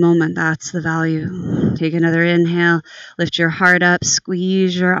in this moment. That's the value. Take another inhale. Lift your heart up.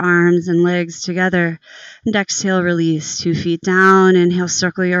 Squeeze your arms and legs together. And exhale, release. 2 feet down. Inhale,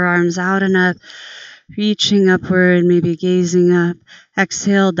 circle your arms out and up. Reaching upward, maybe gazing up.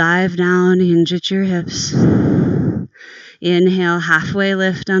 Exhale, dive down, hinge at your hips. Inhale, halfway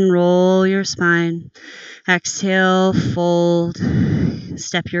lift, unroll your spine. Exhale, fold.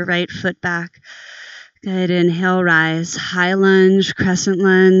 Step your right foot back. Good. Inhale, rise. High lunge, crescent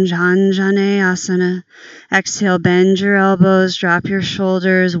lunge, Anjaneyasana. Exhale, bend your elbows, drop your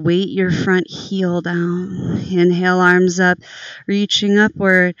shoulders, weight your front heel down. Inhale, arms up, reaching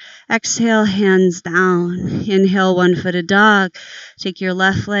upward. Exhale, hands down. Inhale, one-footed dog. Take your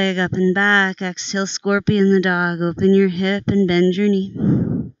left leg up and back. Exhale, scorpion the dog. Open your hip and bend your knee.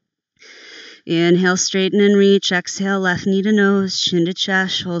 Inhale, straighten and reach. Exhale, left knee to nose, chin to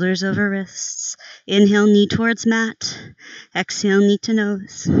chest, shoulders over wrists. Inhale, knee towards mat. Exhale, knee to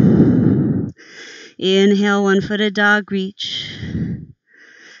nose. Inhale, one-footed dog, reach.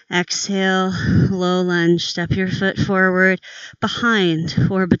 Exhale, low lunge. Step your foot forward, behind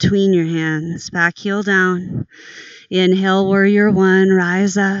or between your hands. Back heel down. Inhale, warrior one,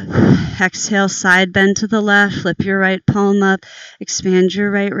 rise up. Exhale, side bend to the left. Flip your right palm up. Expand your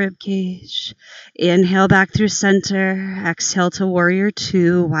right rib cage. Inhale, back through center. Exhale to warrior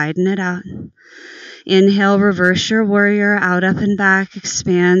two. Widen it out. Inhale, reverse your warrior, out, up, and back.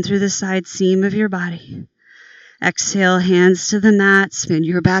 Expand through the side seam of your body. Exhale, hands to the mat. Spin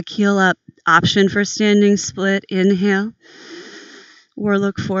your back heel up. Option for standing split. Inhale, or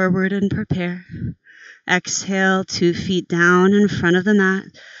look forward and prepare. Exhale, 2 feet down in front of the mat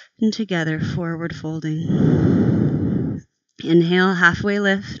and together, forward folding. Inhale, halfway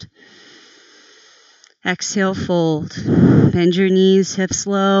lift. Exhale, fold. Bend your knees, hips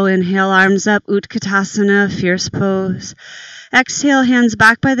low. Inhale, arms up, Utkatasana, fierce pose. Exhale, hands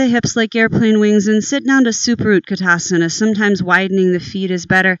back by the hips like airplane wings and sit down to Super Utkatasana. Sometimes widening the feet is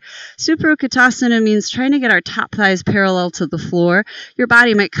better. Super Utkatasana means trying to get our top thighs parallel to the floor. Your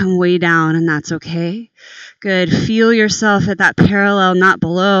body might come way down, and that's okay. Good. Feel yourself at that parallel, not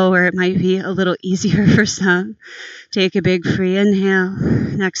below, where it might be a little easier for some. Take a big free inhale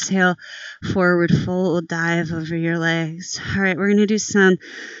and exhale, forward fold, dive over your legs. All right, we're going to do some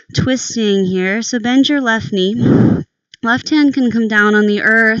twisting here. So bend your left knee. Left hand can come down on the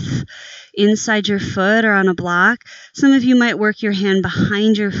earth inside your foot or on a block. Some of you might work your hand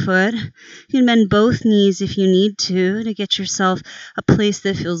behind your foot. You can bend both knees if you need to get yourself a place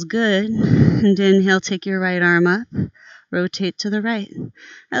that feels good. And inhale, take your right arm up. Rotate to the right.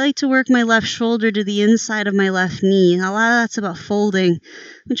 I like to work my left shoulder to the inside of my left knee. A lot of that's about folding,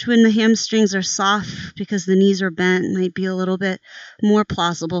 which when the hamstrings are soft because the knees are bent might be a little bit more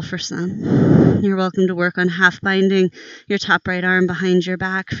plausible for some. You're welcome to work on half binding your top right arm behind your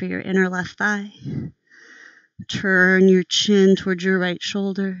back for your inner left thigh. Turn your chin towards your right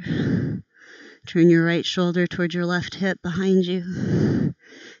shoulder. Turn your right shoulder towards your left hip behind you.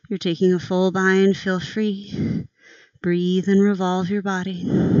 You're taking a full bind. Feel free. Breathe and revolve your body.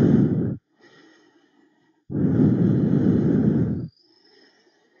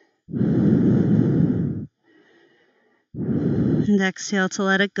 And exhale to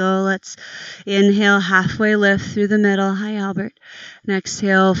let it go. Let's inhale, halfway lift through the middle. Hi, Albert. And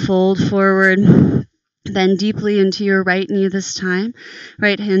exhale, fold forward. Bend deeply into your right knee this time.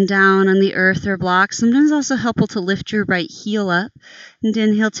 Right hand down on the earth or block. Sometimes also helpful to lift your right heel up. And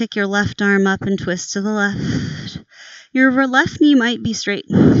inhale, take your left arm up and twist to the left. Your left knee might be straight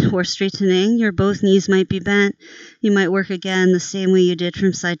or straightening. Your both knees might be bent. You might work again the same way you did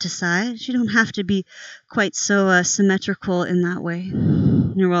from side to side. You don't have to be quite so symmetrical in that way.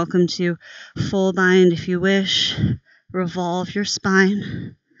 You're welcome to full bind if you wish. Revolve your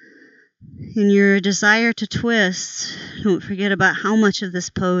spine. In your desire to twist, don't forget about how much of this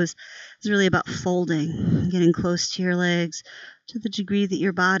pose is really about folding, getting close to your legs to the degree that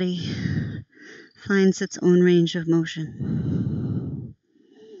your body finds its own range of motion.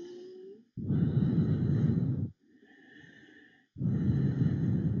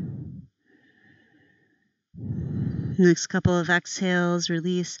 Next couple of exhales,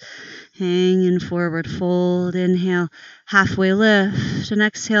 release, hang and forward fold. Inhale, halfway lift, and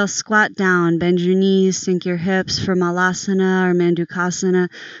exhale, squat down. Bend your knees, sink your hips for Malasana or Mandukasana,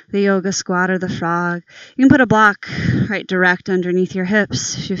 the yoga squat or the frog. You can put a block right direct underneath your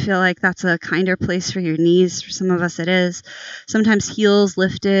hips if you feel like that's a kinder place for your knees. For some of us it is. Sometimes heels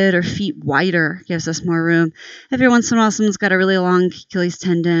lifted or feet wider gives us more room. Every once in a while someone's got a really long Achilles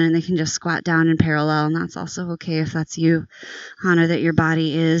tendon and they can just squat down in parallel, and that's also okay if that's you. Honor that your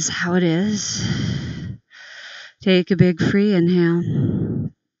body is how it is. Take a big free inhale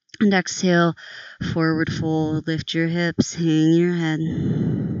and exhale, forward fold, lift your hips, hang your head.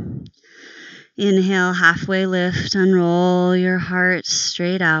 Inhale, halfway lift, unroll your heart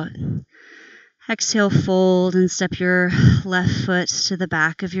straight out. Exhale, fold and step your left foot to the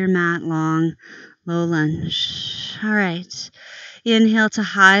back of your mat, long, low lunge. All right. Inhale to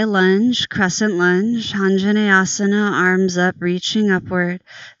high lunge, crescent lunge, Anjaneyasana, arms up, reaching upward.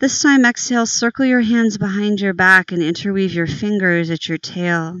 This time, exhale, circle your hands behind your back and interweave your fingers at your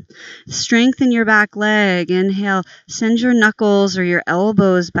tail. Strengthen your back leg. Inhale, send your knuckles or your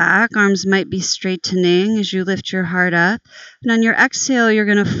elbows back. Arms might be straightening as you lift your heart up. And on your exhale, you're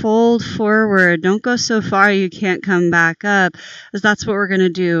going to fold forward. Don't go so far you can't come back up, as that's what we're going to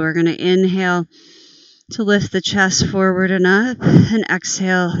do. We're going to inhale to lift the chest forward and up, and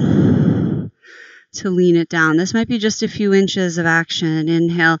exhale to lean it down. This might be just a few inches of action.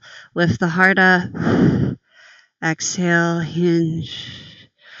 Inhale, lift the heart up. Exhale, hinge.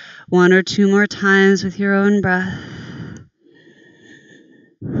 One or two more times with your own breath.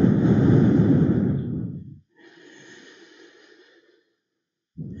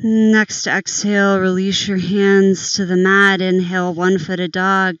 Next exhale, release your hands to the mat. Inhale, one-footed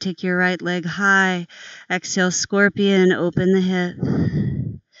dog. Take your right leg high. Exhale, scorpion. Open the hip.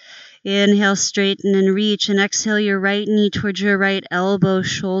 Inhale, straighten and reach. And exhale, your right knee towards your right elbow,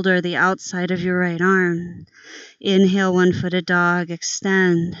 shoulder, the outside of your right arm. Inhale, one-footed dog.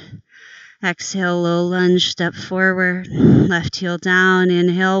 Extend. Exhale, low lunge. Step forward. Left heel down.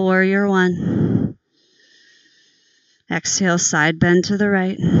 Inhale, warrior one. Exhale, side bend to the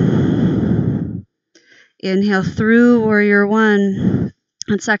right. Inhale through warrior one.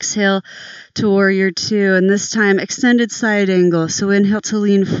 Let's exhale to warrior two, and this time extended side angle. So inhale to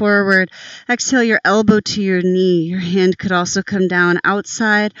lean forward. Exhale your elbow to your knee. Your hand could also come down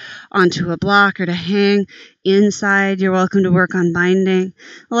outside onto a block or to hang inside. You're welcome to work on binding.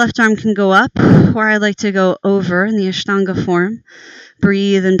 The left arm can go up, or I like to go over in the Ashtanga form.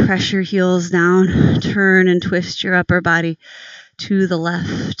 Breathe and press your heels down. Turn and twist your upper body to the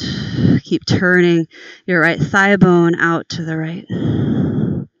left. Keep turning your right thigh bone out to the right.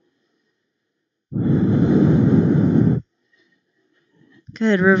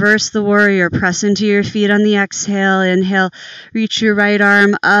 Good. Reverse the warrior. Press into your feet on the exhale. Inhale. Reach your right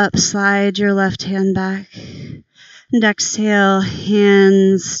arm up. Slide your left hand back. And exhale.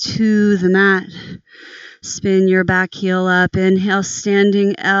 Hands to the mat. Spin your back heel up. Inhale.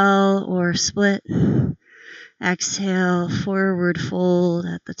 Standing L or split. Exhale. Forward fold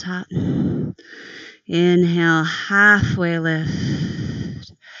at the top. Inhale. Halfway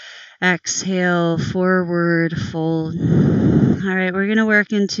lift. Exhale, forward fold. All right, we're going to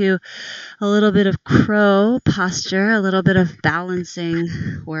work into a little bit of crow posture, a little bit of balancing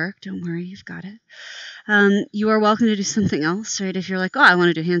work. Don't worry, you've got it. You are welcome to do something else, right? If you're like, oh, I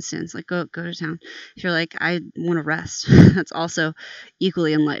want to do handstands, like go to town. If you're like, I want to rest, that's also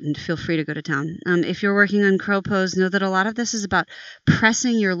equally enlightened. Feel free to go to town. If you're working on crow pose, know that a lot of this is about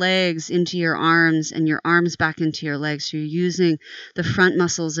pressing your legs into your arms and your arms back into your legs. So you're using the front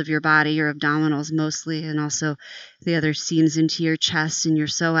muscles of your body, your abdominals mostly, and also the other seams into your chest and your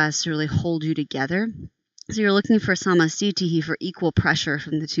psoas to really hold you together. So you're looking for samasthiti, for equal pressure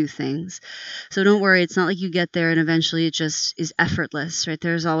from the two things. So don't worry, it's not like you get there and eventually it just is effortless, right?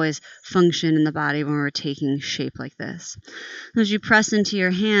 There's always function in the body when we're taking shape like this. As you press into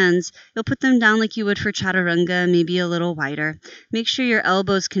your hands, you'll put them down like you would for chaturanga, maybe a little wider. Make sure your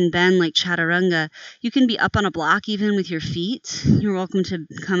elbows can bend like chaturanga. You can be up on a block even with your feet. You're welcome to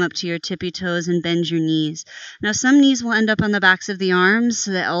come up to your tippy toes and bend your knees. Now some knees will end up on the backs of the arms,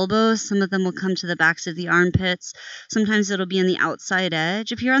 so the elbows, some of them will come to the backs of the armpits. Sometimes it'll be on the outside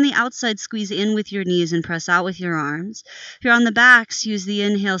edge. If you're on the outside, squeeze in with your knees and press out with your arms. If you're on the backs, use the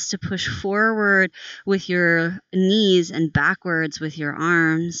inhales to push forward with your knees and backwards with your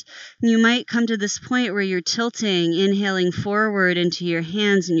arms. And you might come to this point where you're tilting, inhaling forward into your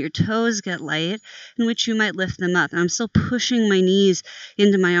hands and your toes get light, in which you might lift them up. And I'm still pushing my knees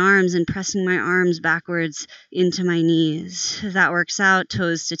into my arms and pressing my arms backwards into my knees. If that works out,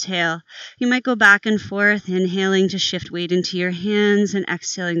 toes to tail. You might go back and forth, inhaling to shift weight into your hands and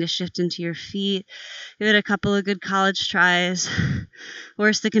exhaling to shift into your feet. Give it a couple of good college tries.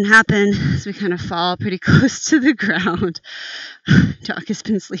 Worst that can happen is we kind of fall pretty close to the ground. Doc has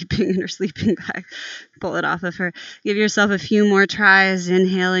been sleeping in her sleeping bag. Pull it off of her. Give yourself a few more tries,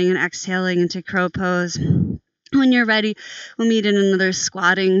 inhaling and exhaling into crow pose. When you're ready, we'll meet in another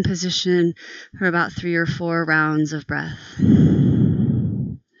squatting position for about 3 or 4 rounds of breath.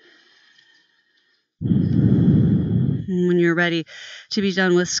 And when you're ready to be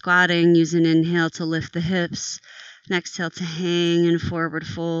done with squatting, use an inhale to lift the hips, and exhale to hang and forward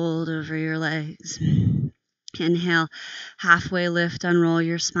fold over your legs. Inhale, halfway lift, unroll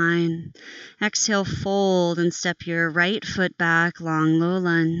your spine. Exhale, fold and step your right foot back, long, low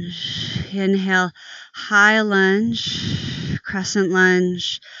lunge. Inhale, high lunge, crescent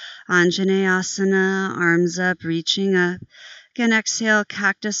lunge, Anjaneyasana, arms up, reaching up. Again, exhale,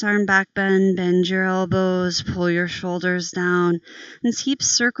 cactus arm back bend, bend your elbows, pull your shoulders down, and keep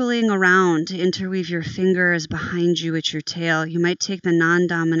circling around to interweave your fingers behind you at your tail. You might take the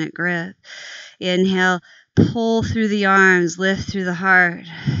non-dominant grip. Inhale, pull through the arms, lift through the heart.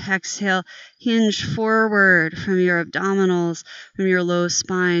 Exhale, hinge forward from your abdominals, from your low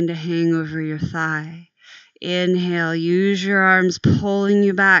spine to hang over your thigh. Inhale, use your arms pulling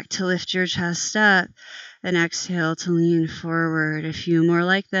you back to lift your chest up. And exhale to lean forward. A few more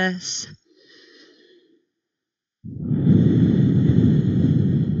like this.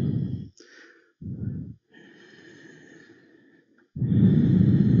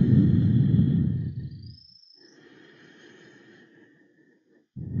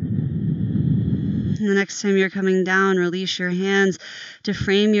 And the next time you're coming down, release your hands to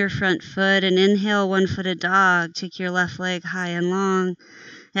frame your front foot and inhale, one-footed dog. Take your left leg high and long.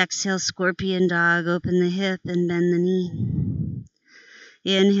 Exhale, scorpion dog. Open the hip and bend the knee.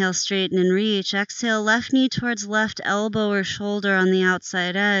 Inhale, straighten and reach. Exhale, left knee towards left elbow or shoulder on the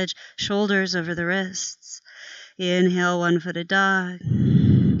outside edge. Shoulders over the wrists. Inhale, one-footed dog.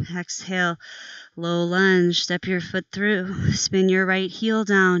 Exhale, low lunge. Step your foot through. Spin your right heel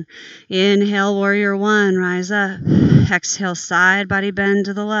down. Inhale, warrior one. Rise up. Exhale, side body bend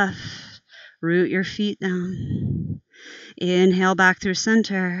to the left. Root your feet down. Inhale back through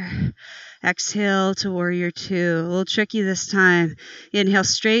center. Exhale to warrior two. A little tricky this time. Inhale,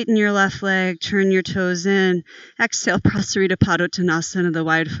 straighten your left leg, turn your toes in. Exhale, Prasarita Padottanasana, the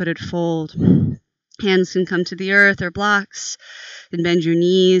wide-footed fold. Hands can come to the earth or blocks. And bend your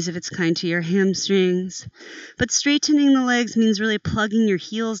knees if it's kind to your hamstrings. But straightening the legs means really plugging your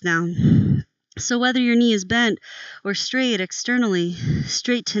heels down. So whether your knee is bent or straight externally,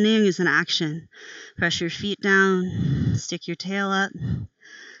 straightening is an action. Press your feet down, stick your tail up,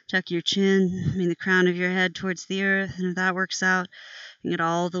 tuck your chin, bring the crown of your head towards the earth, and if that works out, bring it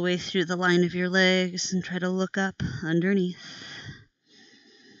all the way through the line of your legs and try to look up underneath.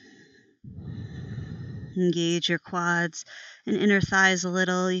 Engage your quads and inner thighs a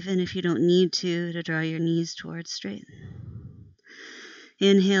little, even if you don't need to draw your knees towards straight.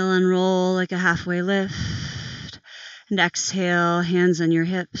 Inhale, unroll like a halfway lift. And exhale, hands on your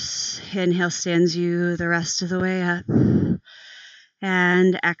hips. Inhale stands you the rest of the way up.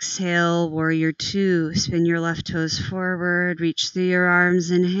 And exhale, warrior two. Spin your left toes forward, reach through your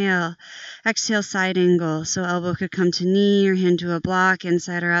arms, inhale. Exhale, side angle. So elbow could come to knee or hand to a block,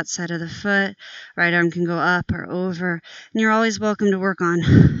 inside or outside of the foot. Right arm can go up or over. And you're always welcome to work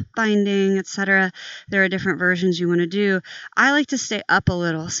on binding, etc. There are different versions you want to do. I like to stay up a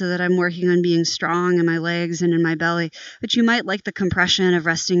little so that I'm working on being strong in my legs and in my belly. But you might like the compression of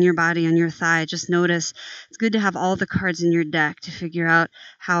resting your body on your thigh. Just notice it's good to have all the cards in your deck to figure out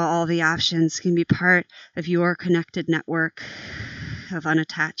how all the options can be part of your connected network of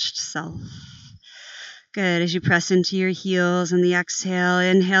unattached self. Good. As you press into your heels and the exhale,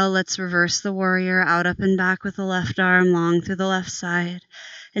 inhale, let's reverse the warrior, out, up, and back with the left arm, long through the left side.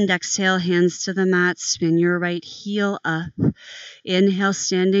 And exhale, hands to the mat, spin your right heel up. Inhale,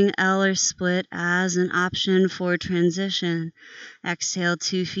 standing L or split as an option for transition. Exhale,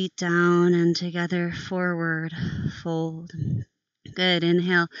 2 feet down and together forward, fold. Good.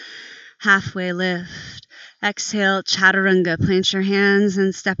 Inhale, halfway lift. Exhale, chaturanga. Plant your hands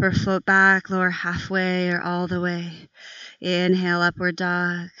and step or float back, lower halfway or all the way. Inhale, upward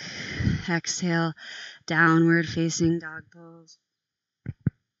dog. Exhale, downward facing dog pose.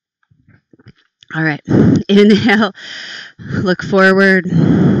 All right. Inhale, look forward.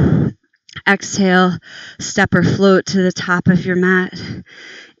 Exhale, step or float to the top of your mat.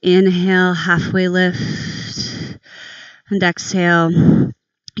 Inhale, halfway lift. And exhale,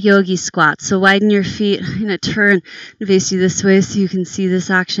 yogi squat. So widen your feet. I'm going to turn and face you this way so you can see this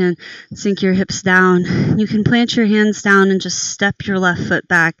action. Sink your hips down. You can plant your hands down and just step your left foot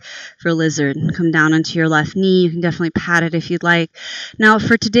back for lizard. Come down onto your left knee. You can definitely pat it if you'd like. Now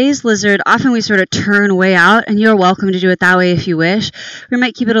for today's lizard, often we sort of turn way out, and you're welcome to do it that way if you wish. We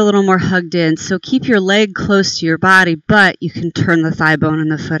might keep it a little more hugged in. So keep your leg close to your body, but you can turn the thigh bone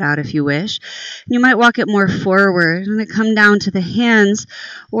and the foot out if you wish. You might walk it more forward and come down to the hands.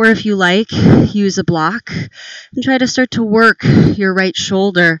 Or if you like, use a block and try to start to work your right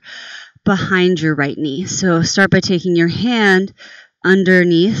shoulder behind your right knee. So start by taking your hand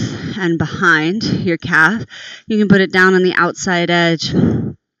underneath and behind your calf. You can put it down on the outside edge.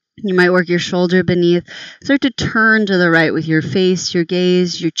 You might work your shoulder beneath. Start to turn to the right with your face, your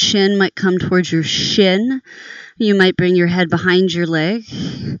gaze. Your chin might come towards your shin. You might bring your head behind your leg.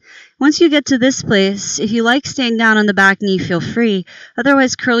 Once you get to this place, if you like staying down on the back knee, feel free.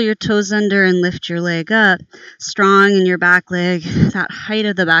 Otherwise, curl your toes under and lift your leg up. Strong in your back leg. That height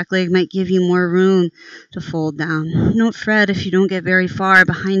of the back leg might give you more room to fold down. Don't fret if you don't get very far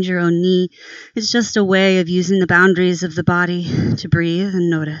behind your own knee. It's just a way of using the boundaries of the body to breathe and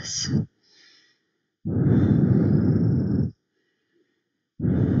notice.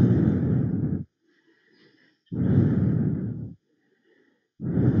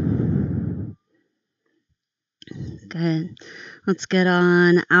 Good. Let's get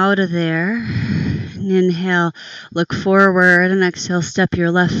on out of there. Inhale, look forward, and exhale, step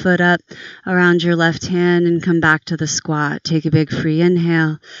your left foot up around your left hand and come back to the squat. Take a big free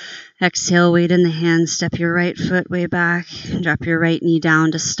inhale. Exhale, weight in the hands, step your right foot way back, drop your right knee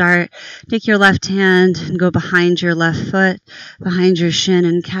down to start. Take your left hand and go behind your left foot, behind your shin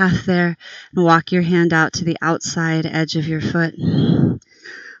and calf there, and walk your hand out to the outside edge of your foot.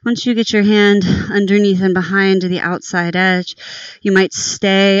 Once you get your hand underneath and behind the outside edge, you might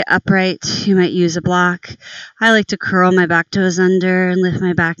stay upright. You might use a block. I like to curl my back toes under and lift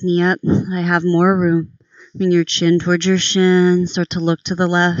my back knee up. I have more room. Bring your chin towards your shin. Start to look to the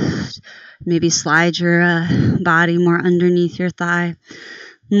left. Maybe slide your body more underneath your thigh.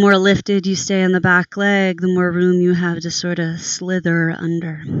 The more lifted you stay on the back leg, the more room you have to sort of slither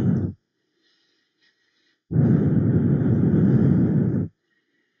under.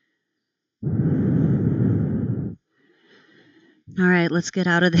 All right, let's get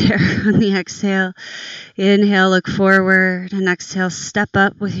out of there on the exhale. Inhale, look forward, and exhale, step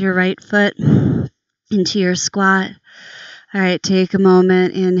up with your right foot into your squat. All right, take a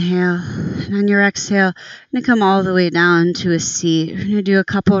moment, inhale, and on your exhale, you're going to come all the way down to a seat. You're going to do a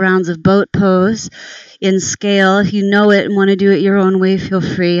couple rounds of boat pose in scale. If you know it and want to do it your own way, feel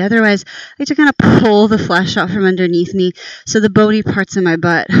free. Otherwise, I like to kind of pull the flesh out from underneath me so the bony parts of my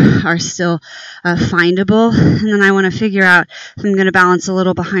butt are still findable. And then I want to figure out if I'm going to balance a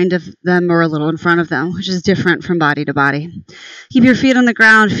little behind of them or a little in front of them, which is different from body to body. Keep your feet on the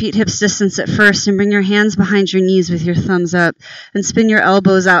ground, feet hips distance at first, and bring your hands behind your knees with your thumbs up. And spin your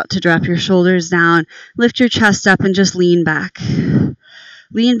elbows out to drop your shoulders down. Lift your chest up and just lean back.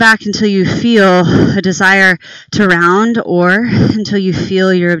 Lean back until you feel a desire to round or until you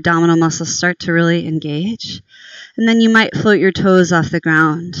feel your abdominal muscles start to really engage. And then you might float your toes off the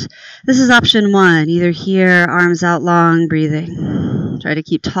ground. This is option 1, either here, arms out long, breathing. Try to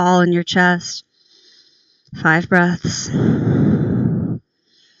keep tall in your chest. 5 breaths.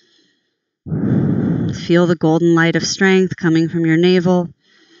 Feel the golden light of strength coming from your navel.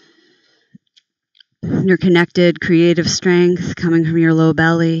 Your connected, creative strength coming from your low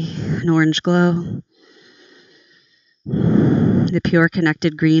belly, an orange glow. The pure,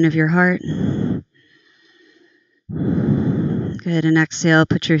 connected green of your heart. Good, and exhale,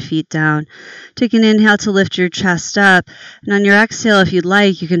 put your feet down. Take an inhale to lift your chest up. And on your exhale, if you'd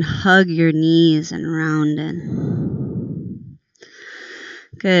like, you can hug your knees and round in.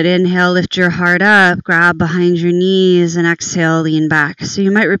 Good. Inhale, lift your heart up, grab behind your knees, and exhale, lean back. So you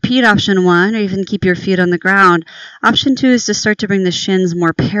might repeat option 1 or even keep your feet on the ground. Option 2 is to start to bring the shins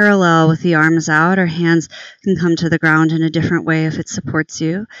more parallel with the arms out, or hands can come to the ground in a different way if it supports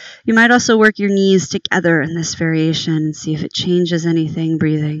you. You might also work your knees together in this variation and see if it changes anything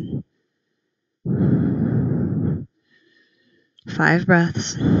breathing. 5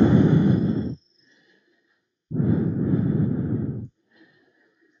 breaths.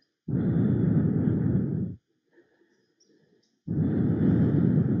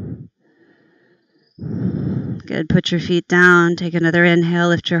 Good. Put your feet down. Take another inhale.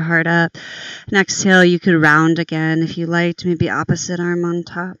 Lift your heart up. And exhale, you could round again if you liked. Maybe opposite arm on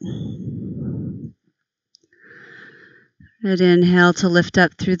top. Good. Inhale to lift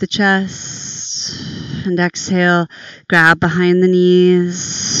up through the chest. And exhale, grab behind the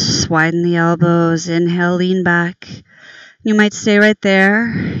knees. Widen the elbows. Inhale, lean back. You might stay right there.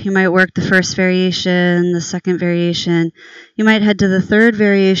 You might work the first variation, the second variation. You might head to the third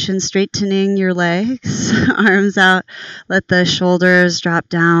variation, straightening your legs, arms out. Let the shoulders drop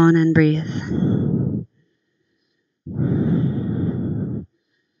down and breathe.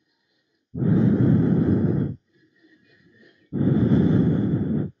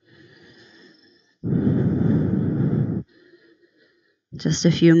 Just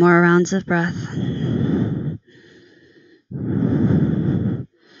a few more rounds of breath.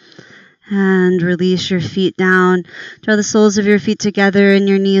 And release your feet down. Draw the soles of your feet together and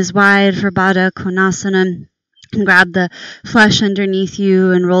your knees wide for Baddha Konasana. And grab the flesh underneath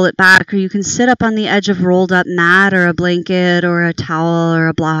you and roll it back. Or you can sit up on the edge of rolled up mat or a blanket or a towel or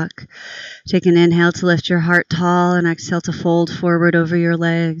a block. Take an inhale to lift your heart tall and exhale to fold forward over your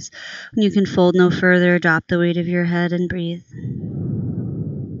legs. When you can fold no further, drop the weight of your head and breathe.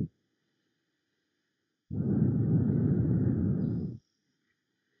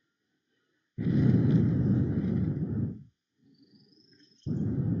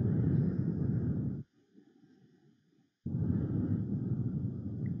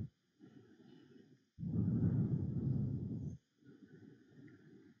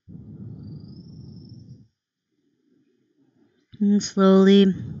 And slowly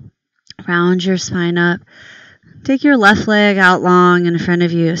round your spine up. Take your left leg out long in front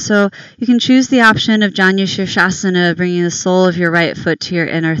of you. So you can choose the option of Janu Shirshasana, bringing the sole of your right foot to your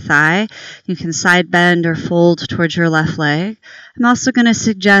inner thigh. You can side bend or fold towards your left leg. I'm also going to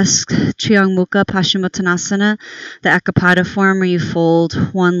suggest Chiyang Mukha Paschimottanasana, the Ekapada form where you fold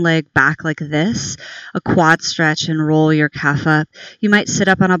one leg back like this, a quad stretch, and roll your calf up. You might sit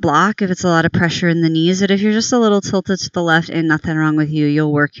up on a block if it's a lot of pressure in the knees, but if you're just a little tilted to the left, ain't nothing wrong with you.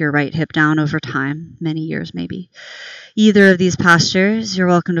 You'll work your right hip down over time, many years maybe. Either of these postures, you're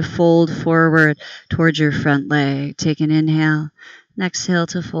welcome to fold forward towards your front leg. Take an inhale, and exhale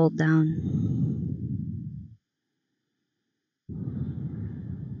to fold down.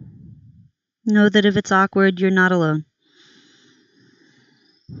 Know that if it's awkward, you're not alone.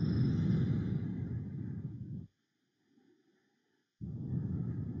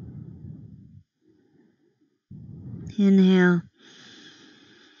 Inhale.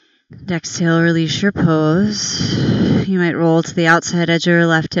 And Exhale, release your pose. You might roll to the outside edge of your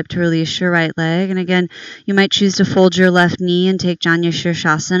left hip to release your right leg. And again, you might choose to fold your left knee and take Janya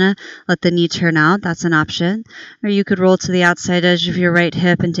Shirshasana. Let the knee turn out. That's an option. Or you could roll to the outside edge of your right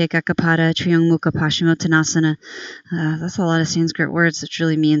hip and take Ekapada Triyong Mukha Paschimottanasana. That's a lot of Sanskrit words, which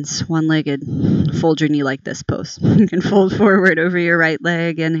really means one-legged. Fold your knee like this pose. You can fold forward over your right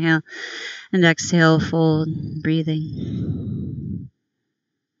leg. Inhale. And exhale, fold, breathing.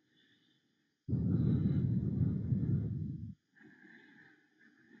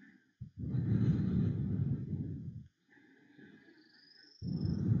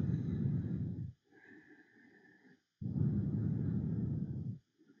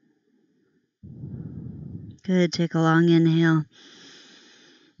 Good. Take a long inhale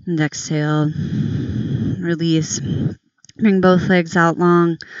and exhale. Release. Bring both legs out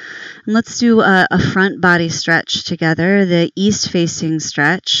long. And let's do a front body stretch together. The east facing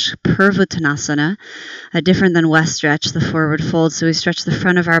stretch, Purvuttanasana, different than west stretch, the forward fold. So we stretch the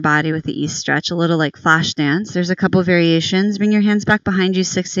front of our body with the east stretch, a little like flash dance. There's a couple variations. Bring your hands back behind you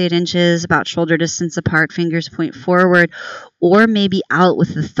 6 to 8 inches, about shoulder distance apart, fingers point forward, or maybe out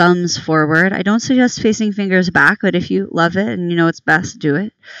with the thumbs forward. I don't suggest facing fingers back, but if you love it and you know it's best, do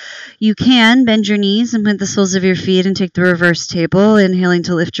it. You can bend your knees and plant the soles of your feet and take the reverse table, inhaling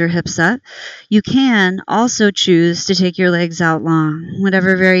to lift your hips up. You can also choose to take your legs out long.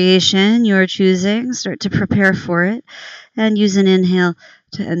 Whatever variation you're choosing, start to prepare for it and use an inhale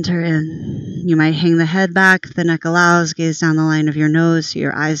to enter in. You might hang the head back if the neck allows, gaze down the line of your nose so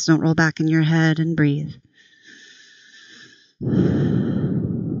your eyes don't roll back in your head, and breathe.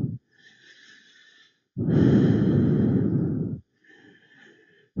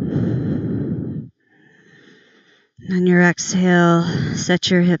 On your exhale, set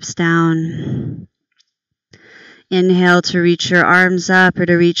your hips down. Inhale to reach your arms up or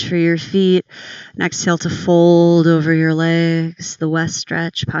to reach for your feet. And exhale to fold over your legs, the west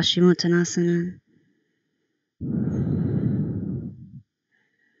stretch, Paschimottanasana.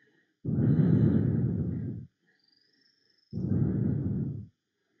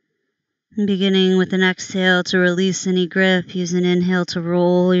 And beginning with an exhale to release any grip, use an inhale to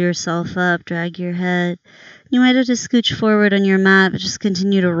roll yourself up, drag your head. You might have to scooch forward on your mat, but just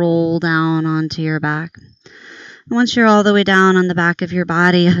continue to roll down onto your back. And once you're all the way down on the back of your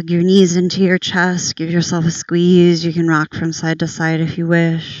body, hug your knees into your chest, give yourself a squeeze. You can rock from side to side if you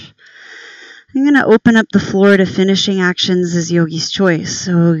wish. I'm going to open up the floor to finishing actions as yogi's choice.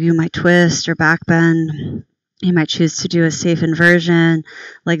 So you might twist or back bend. You might choose to do a safe inversion,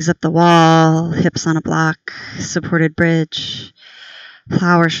 legs up the wall, hips on a block, supported bridge,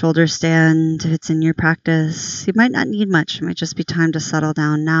 flower shoulder stand if it's in your practice. You might not need much. It might just be time to settle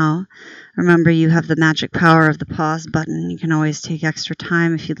down now. Remember, you have the magic power of the pause button. You can always take extra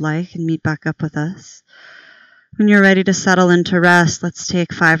time if you'd like and meet back up with us. When you're ready to settle into rest, let's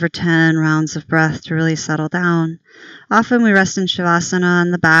take 5 or 10 rounds of breath to really settle down. Often we rest in Shavasana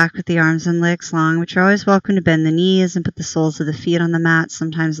on the back with the arms and legs long, but you're always welcome to bend the knees and put the soles of the feet on the mat.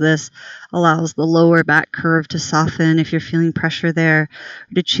 Sometimes this allows the lower back curve to soften if you're feeling pressure there,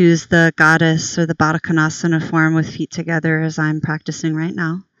 or to choose the goddess or the Baddha Konasana form with feet together as I'm practicing right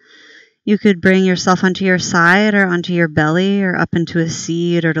now. You could bring yourself onto your side or onto your belly or up into a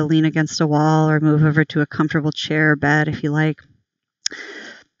seat or to lean against a wall or move over to a comfortable chair or bed if you like.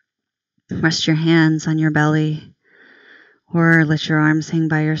 Rest your hands on your belly or let your arms hang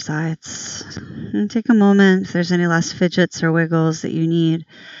by your sides. And take a moment if there's any last fidgets or wiggles that you need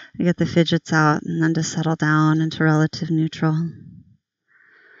to get the fidgets out and then to settle down into relative neutral.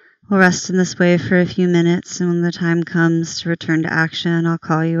 We'll rest in this way for a few minutes, and when the time comes to return to action, I'll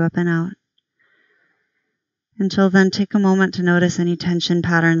call you up and out. Until then, take a moment to notice any tension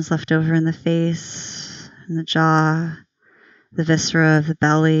patterns left over in the face, in the jaw, the viscera of the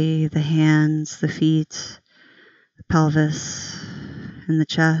belly, the hands, the feet, the pelvis, in the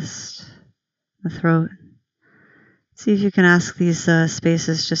chest, the throat. See if you can ask these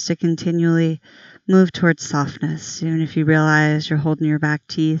spaces just to continually move towards softness. Even if you realize you're holding your back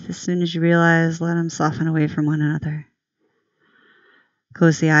teeth, as soon as you realize, let them soften away from one another.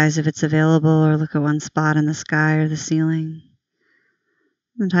 Close the eyes if it's available, or look at one spot in the sky or the ceiling.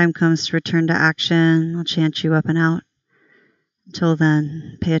 When time comes to return to action, I'll chant you up and out. Until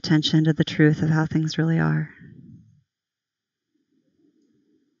then, pay attention to the truth of how things really are.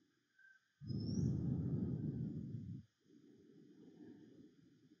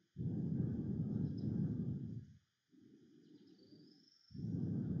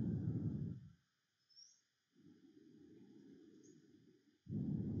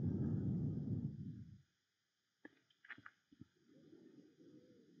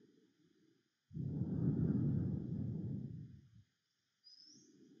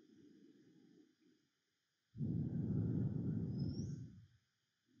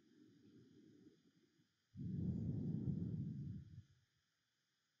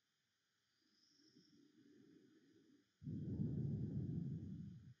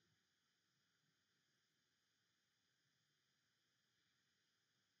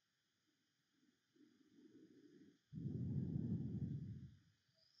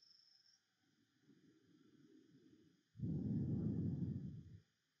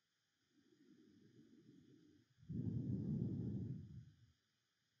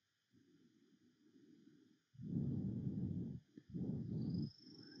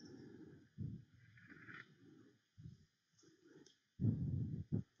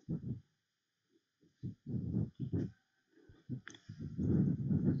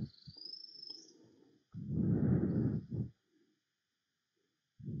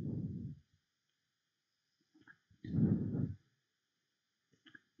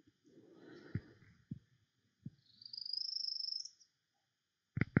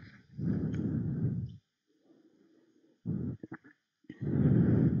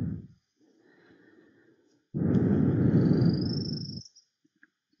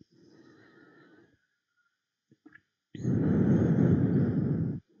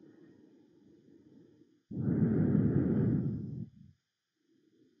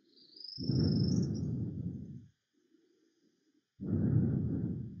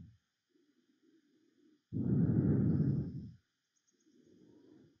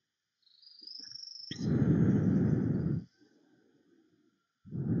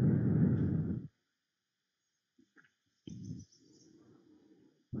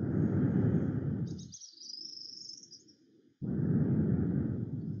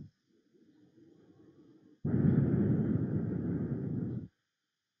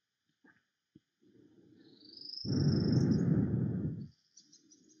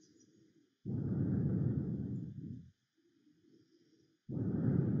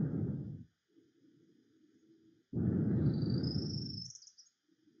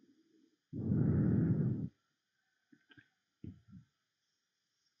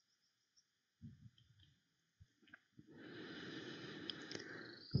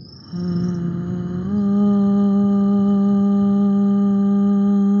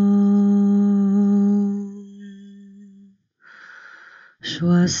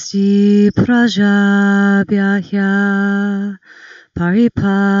 Swasti prajabhyah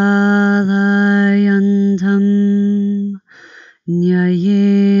paripalayantam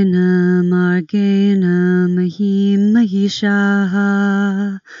nyayena margena mahim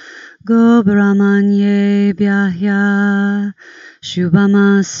mahishaha Gobramanyebhyah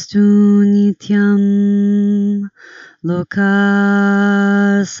Shubhamastu Nityam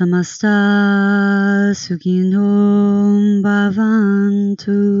Loka Samasta Sukhinom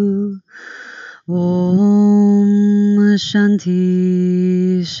Bhavantu Om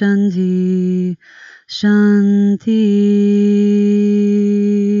Shanti Shanti Shanti.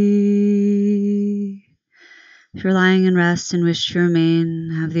 If you're lying in rest and wish to remain,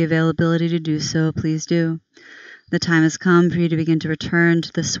 have the availability to do so, please do. The time has come for you to begin to return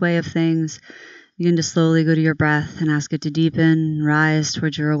to the sway of things. Begin to slowly go to your breath and ask it to deepen, rise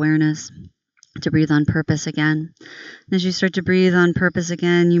towards your awareness, to breathe on purpose again. And as you start to breathe on purpose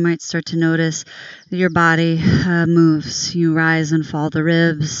again, you might start to notice that your body moves. You rise and fall the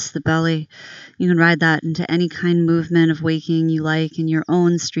ribs, the belly. You can ride that into any kind of movement of waking you like in your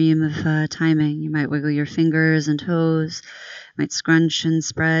own stream of timing. You might wiggle your fingers and toes. You might scrunch and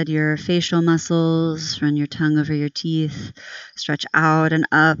spread your facial muscles, run your tongue over your teeth, stretch out and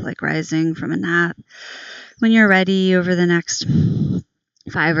up like rising from a nap. When you're ready, over the next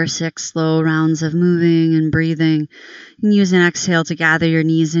 5 or 6 slow rounds of moving and breathing, you can use an exhale to gather your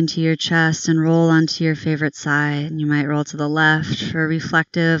knees into your chest and roll onto your favorite side. And you might roll to the left for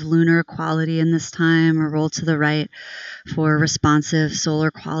reflective lunar quality in this time, or roll to the right for responsive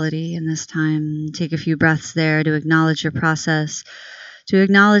solar quality in this time. Take a few breaths there to acknowledge your process, to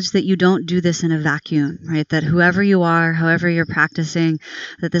acknowledge that you don't do this in a vacuum, right? That whoever you are, however you're practicing,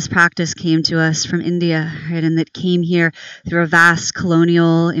 that this practice came to us from India, right? And that came here through a vast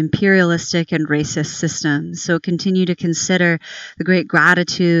colonial, imperialistic, and racist system. So continue to consider the great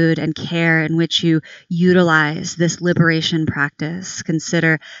gratitude and care in which you utilize this liberation practice.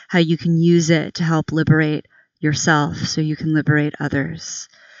 Consider how you can use it to help liberate yourself so you can liberate others.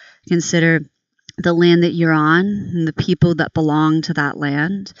 Consider the land that you're on and the people that belong to that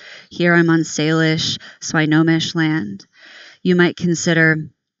land. Here I'm on Salish, Swinomish land. You might consider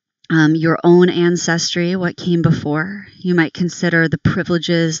your own ancestry, what came before. You might consider the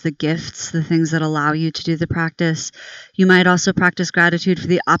privileges, the gifts, the things that allow you to do the practice. You might also practice gratitude for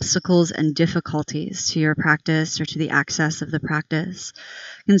the obstacles and difficulties to your practice or to the access of the practice.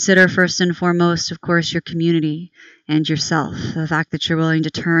 Consider first and foremost, of course, your community and yourself. The fact that you're willing to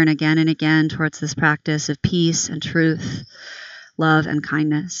turn again and again towards this practice of peace and truth, love and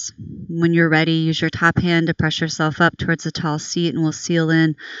kindness. When you're ready, use your top hand to press yourself up towards the tall seat, and we'll seal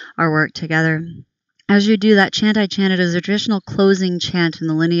in our work together. As you do that chant I chanted is a traditional closing chant in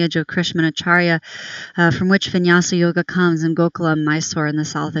the lineage of Krishnamacharya, from which Vinyasa yoga comes in Gokulam, Mysore in the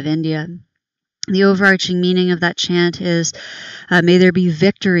south of India. The overarching meaning of that chant is, may there be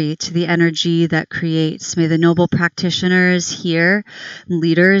victory to the energy that creates. May the noble practitioners here,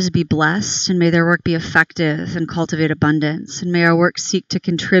 leaders, be blessed, and may their work be effective and cultivate abundance. And may our work seek to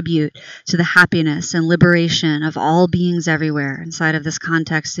contribute to the happiness and liberation of all beings everywhere inside of this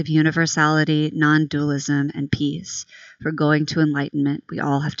context of universality, non-dualism, and peace. For going to enlightenment, we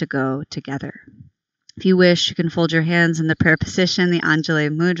all have to go together. If you wish, you can fold your hands in the prayer position, the Anjali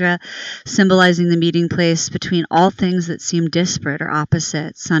Mudra, symbolizing the meeting place between all things that seem disparate or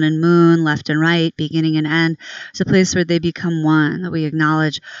opposite, sun and moon, left and right, beginning and end. It's a place where they become one, that we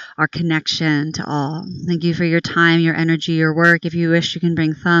acknowledge our connection to all. Thank you for your time, your energy, your work. If you wish, you can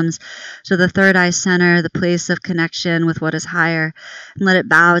bring thumbs to the third eye center, the place of connection with what is higher, and let it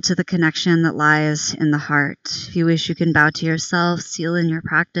bow to the connection that lies in the heart. If you wish, you can bow to yourself, seal in your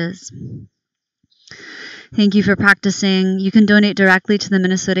practice. Thank you for practicing. You can donate directly to the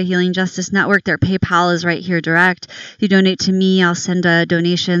Minnesota Healing Justice Network. Their PayPal is right here direct. If you donate to me, I'll send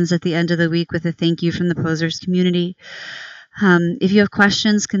donations at the end of the week with a thank you from the posers community. If you have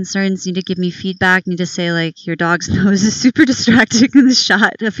questions, concerns, need to give me feedback, need to say like your dog's nose is super distracting in the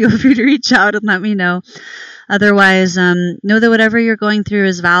shot, feel free to reach out and let me know. Otherwise, know that whatever you're going through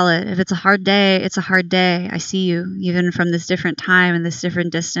is valid. If it's a hard day, it's a hard day. I see you, even from this different time and this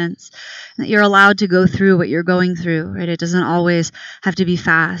different distance. And that you're allowed to go through what you're going through, right? It doesn't always have to be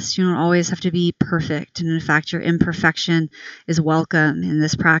fast. You don't always have to be perfect. And in fact, your imperfection is welcome in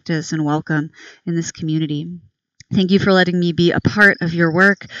this practice and welcome in this community. Thank you for letting me be a part of your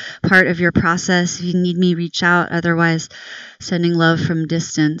work, part of your process. If you need me, reach out. Otherwise, sending love from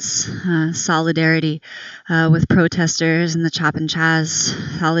distance, solidarity with protesters and the Chop and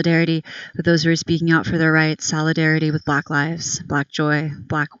Chaz, solidarity with those who are speaking out for their rights, solidarity with Black lives, Black joy,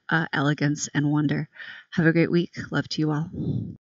 Black elegance and wonder. Have a great week. Love to you all.